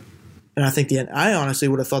and I think I honestly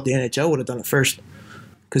would have thought the NHL would have done it first,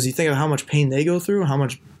 because you think of how much pain they go through, how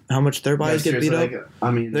much their bodies get beat up. Like,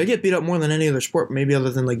 I mean, They get beat up more than any other sport, maybe other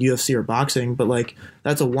than like UFC or boxing, but like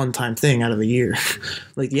that's a one-time thing out of the year.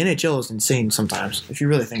 Like the NHL is insane sometimes if you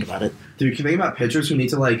really think about it. dude, can you think about pitchers who need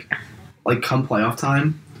to like come playoff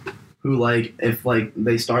time, who like if like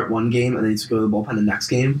they start one game and they need to go to the bullpen the next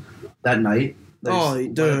game that night. They Oh,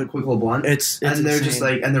 just dude. let a quick little blunt, It's and they're just insane.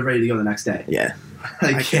 like, and they're ready to go the next day. Yeah,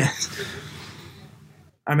 Like, I can't.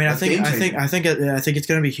 I mean, I That's think game-changing. I think it's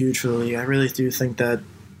going to be huge for the league. I really do think that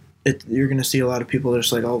you're going to see a lot of people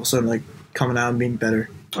just like all of a sudden like coming out and being better.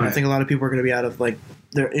 And I Right. think a lot of people are going to be out of like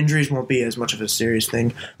their injuries won't be as much of a serious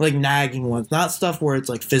thing, like nagging ones, not stuff where it's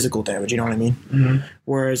like physical damage. You know what I mean? Mhm.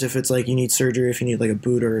 Whereas if it's like you need surgery, if you need like a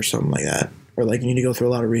booter or something like that, or like you need to go through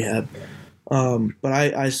a lot of rehab. But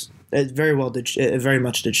it very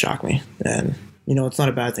much did shock me, and it's not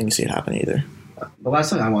a bad thing to see it happen either. The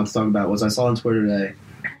last thing I want to talk about was I saw on Twitter today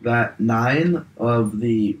that 9 of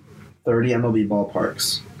the 30 MLB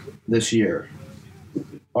ballparks this year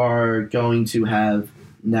are going to have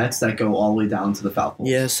nets that go all the way down to the foul pole.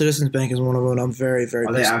 Yeah, Citizens Bank is one of them. And I'm very, very.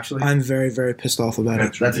 Are they pissed. actually? I'm very, very pissed off about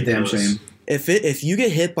it. That's a damn ridiculous. shame. If you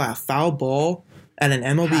get hit by a foul ball at an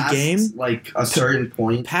MLB Past, game, like a certain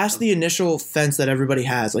point, past the initial fence that everybody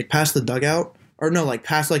has, like past the dugout, or no, like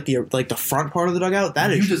past like the front part of the dugout, that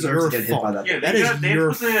you is deserve your to get hit fault. by that. Yeah, That they is got, they your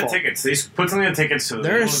put something on fault. tickets. They put something on tickets so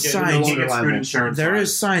There they is don't get, signs. no one gets Liable. screwed insurance. There wise.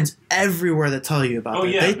 is signs everywhere that tell you about Oh,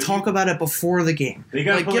 that. yeah, They but talk about it before the game. They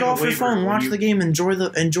gotta Like put, get like, a off your waiver phone, when watch you- the game, enjoy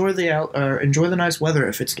the nice weather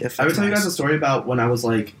if it's. I would tell you guys a story about when I was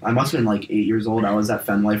like, I must have been like 8 years old. I was at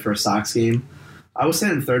Fenway for a Sox game. I was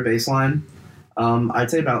sitting in third baseline. I'd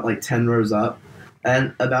say about like 10 rows up.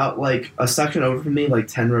 And about like a section over from me, like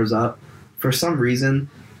 10 rows up, for some reason,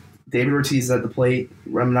 David Ortiz is at the plate. I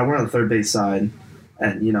mean, we're on the third base side.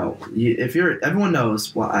 And, everyone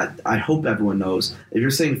knows, well, I hope everyone knows, if you're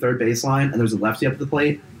sitting third baseline and there's a lefty up at the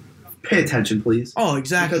plate, pay attention, please. Oh,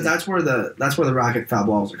 exactly. Because that's where the rocket foul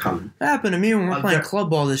balls are coming. That happened to me when we were playing there- club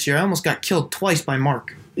ball this year. I almost got killed twice by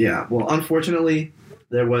Mark. Yeah, well, unfortunately,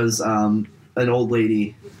 there was an old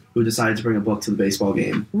lady who decided to bring a book to the baseball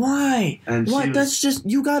game. Why? And What? she was- That's just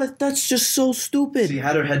you got it. That's just so stupid. She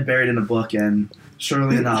had her head buried in a book, and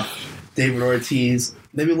surely enough, David Ortiz,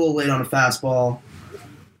 maybe a little late on a fastball,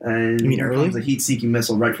 and You mean here early? comes a heat-seeking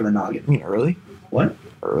missile right for the noggin. You mean early? What?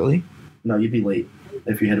 Early? No, you'd be late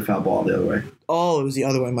if you hit a foul ball the other way. Oh, it was the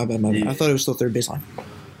other way. My bad. Yeah. I thought it was still third baseline.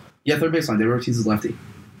 Yeah, third baseline. David Ortiz is lefty.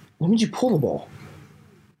 When did you pull the ball?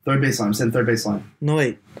 Third baseline. I'm saying third baseline. No,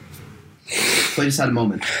 wait. Play just had a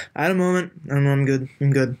moment. I had a moment. I'm good.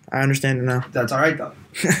 I'm good. I understand it now. That's all right though.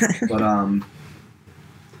 But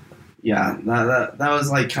yeah, that was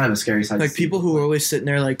like kind of a scary sight. to Like see. people who are always sitting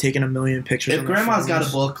there like taking a million pictures. If on their grandma's got a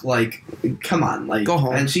phones. book, like, come on, like, Go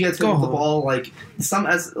home. and she gets hit Go with the home. ball, like,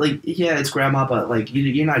 yeah, it's grandma, but like,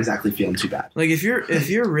 you're not exactly feeling too bad. Like if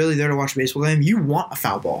you're really there to watch a baseball game, you want a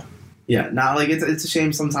foul ball. Yeah, not like it's a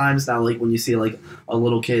shame sometimes now, like when you see like a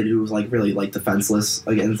little kid who's like really like defenseless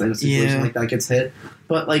against in a situation Yeah. like that gets hit.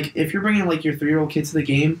 But like if you're bringing like your 3-year-old kid to the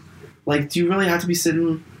game, like, do you really have to be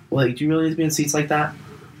sitting? Like, do you really need to be in seats like that?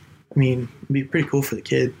 I mean, it'd be pretty cool for the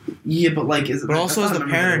kid. Yeah, but like, But also as the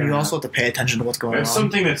parent, you also have to pay attention to what's going That's on.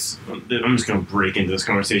 something that I'm just going to break into this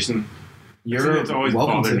conversation. you're It's always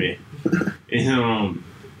welcome bothered to. me. And,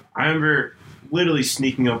 I remember literally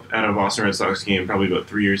sneaking up at a Boston Red Sox game probably about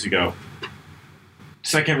 3 years ago.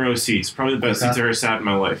 Second row seats, probably the best Okay. seats I've ever sat in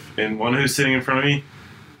my life. And one who's sitting in front of me,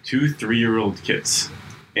 2 3-year-old kids.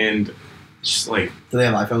 And just like, Do they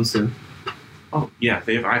have iPhones too? oh yeah,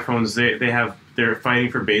 they have iPhones. They're fighting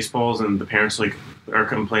for baseballs, and the parents like are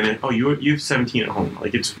complaining. Oh, you have 17 at home.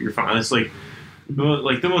 Like you're fine. It's like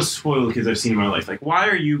the most spoiled kids I've seen in my life. Like, why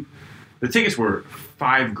are you? The tickets were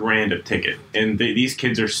 $5,000 a ticket, and these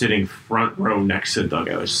kids are sitting front row next to the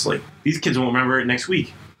dugout. It's just like these kids won't remember it next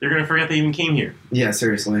week. They're gonna forget they even came here. Yeah,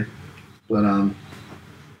 seriously. But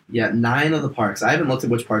yeah, 9 of the parks. I haven't looked at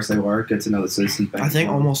which parks they were. Good to know the Citizens Bank. I think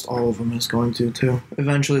almost all of them is going to too.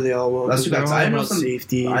 Eventually, they all will. That's 'cause too bad, they're 'cause all I know about some-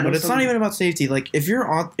 safety, I know but it's some- not even about safety. Like if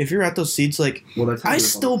you're at those seats, like Well, they're I technically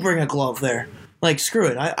still both. bring a glove there. Like screw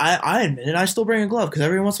it, I admit it. I still bring a glove because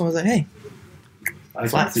every once in a while I was like, hey, I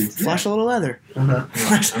flash thought a little leather. Uh-huh.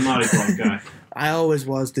 I'm not a glove guy. I always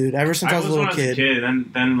was, dude. Ever since I was a little when I was kid. a kid.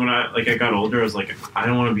 Then when I got older, I was like, I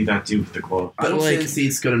don't want to be that dude with the glove. I don't But, like- think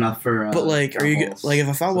seats good enough for. But like, are you balls. like if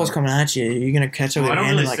a foul ball's So- coming at you, you're gonna catch it with I your don't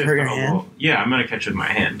hand really and like sit hurt your foul hand? ball. Yeah, I'm gonna catch it with my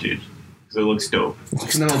hand, dude, because it looks dope. And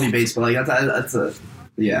then it'll be baseball. Like that's a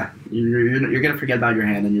yeah. You're gonna forget about your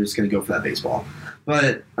hand and you're just gonna go for that baseball.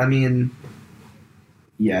 But I mean,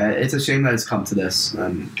 Yeah, it's a shame that it's come to this.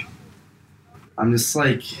 I'm just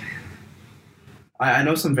like, I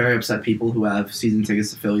know some very upset people who have season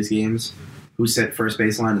tickets to Phillies games, who sit first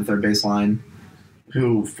baseline and third baseline,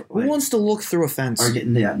 who wants to look through a fence? Are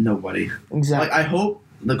getting nobody. Exactly. Like, I hope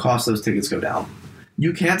the cost of those tickets go down.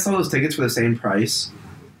 You can't sell those tickets for the same price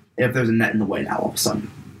if there's a net in the way now all of a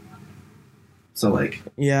sudden. So, like...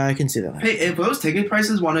 Yeah, I can see that. Hey, if those ticket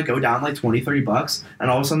prices want to go down like $20-$30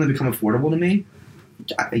 and all of a sudden they become affordable to me,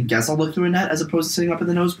 I guess I'll look through a net as opposed to sitting up in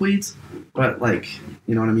the nosebleeds. But, like,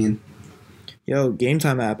 you know what I mean? Yo, Game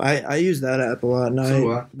Time app. I use that app a lot.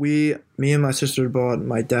 And me and my sister bought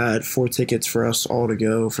my dad 4 tickets for us all to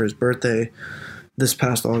go for his birthday this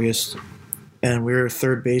past August. And we were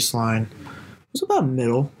third baseline. It was about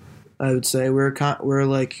middle, I would say. We were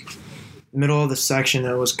like middle of the section.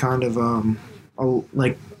 It was kind of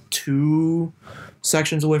like 2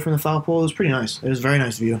 sections away from the foul pole. It was pretty nice. It was a very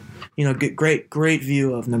nice view. You know, great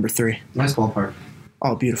view of number 3. Nice ballpark.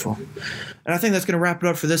 Oh, beautiful. And I think that's going to wrap it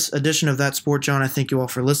up for this edition of That Sport, John. I thank you all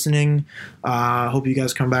for listening. I hope you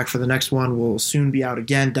guys come back for the next one. We'll soon be out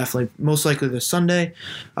again, definitely, most likely this Sunday.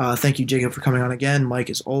 Thank you, Jacob, for coming on again. Mike,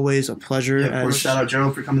 it's always a pleasure. Yeah, of course, shout out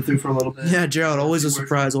Gerald for coming through for a little bit. Yeah, Gerald, always a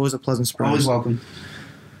surprise, always a pleasant surprise. Always welcome.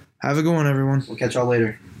 Have a good one, everyone. We'll catch y'all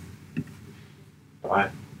later. Bye.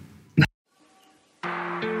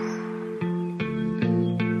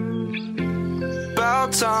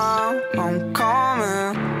 About time I'm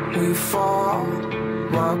coming, we fall,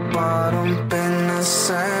 rock bottom, been the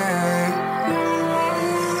same.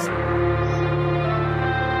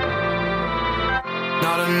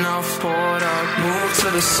 Not enough poured up, move to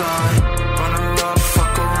the side, runner up,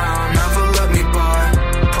 fuck around, never let me by.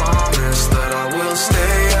 Promise that I will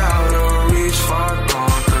stay out or reach far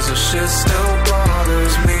gone, cause the shit's still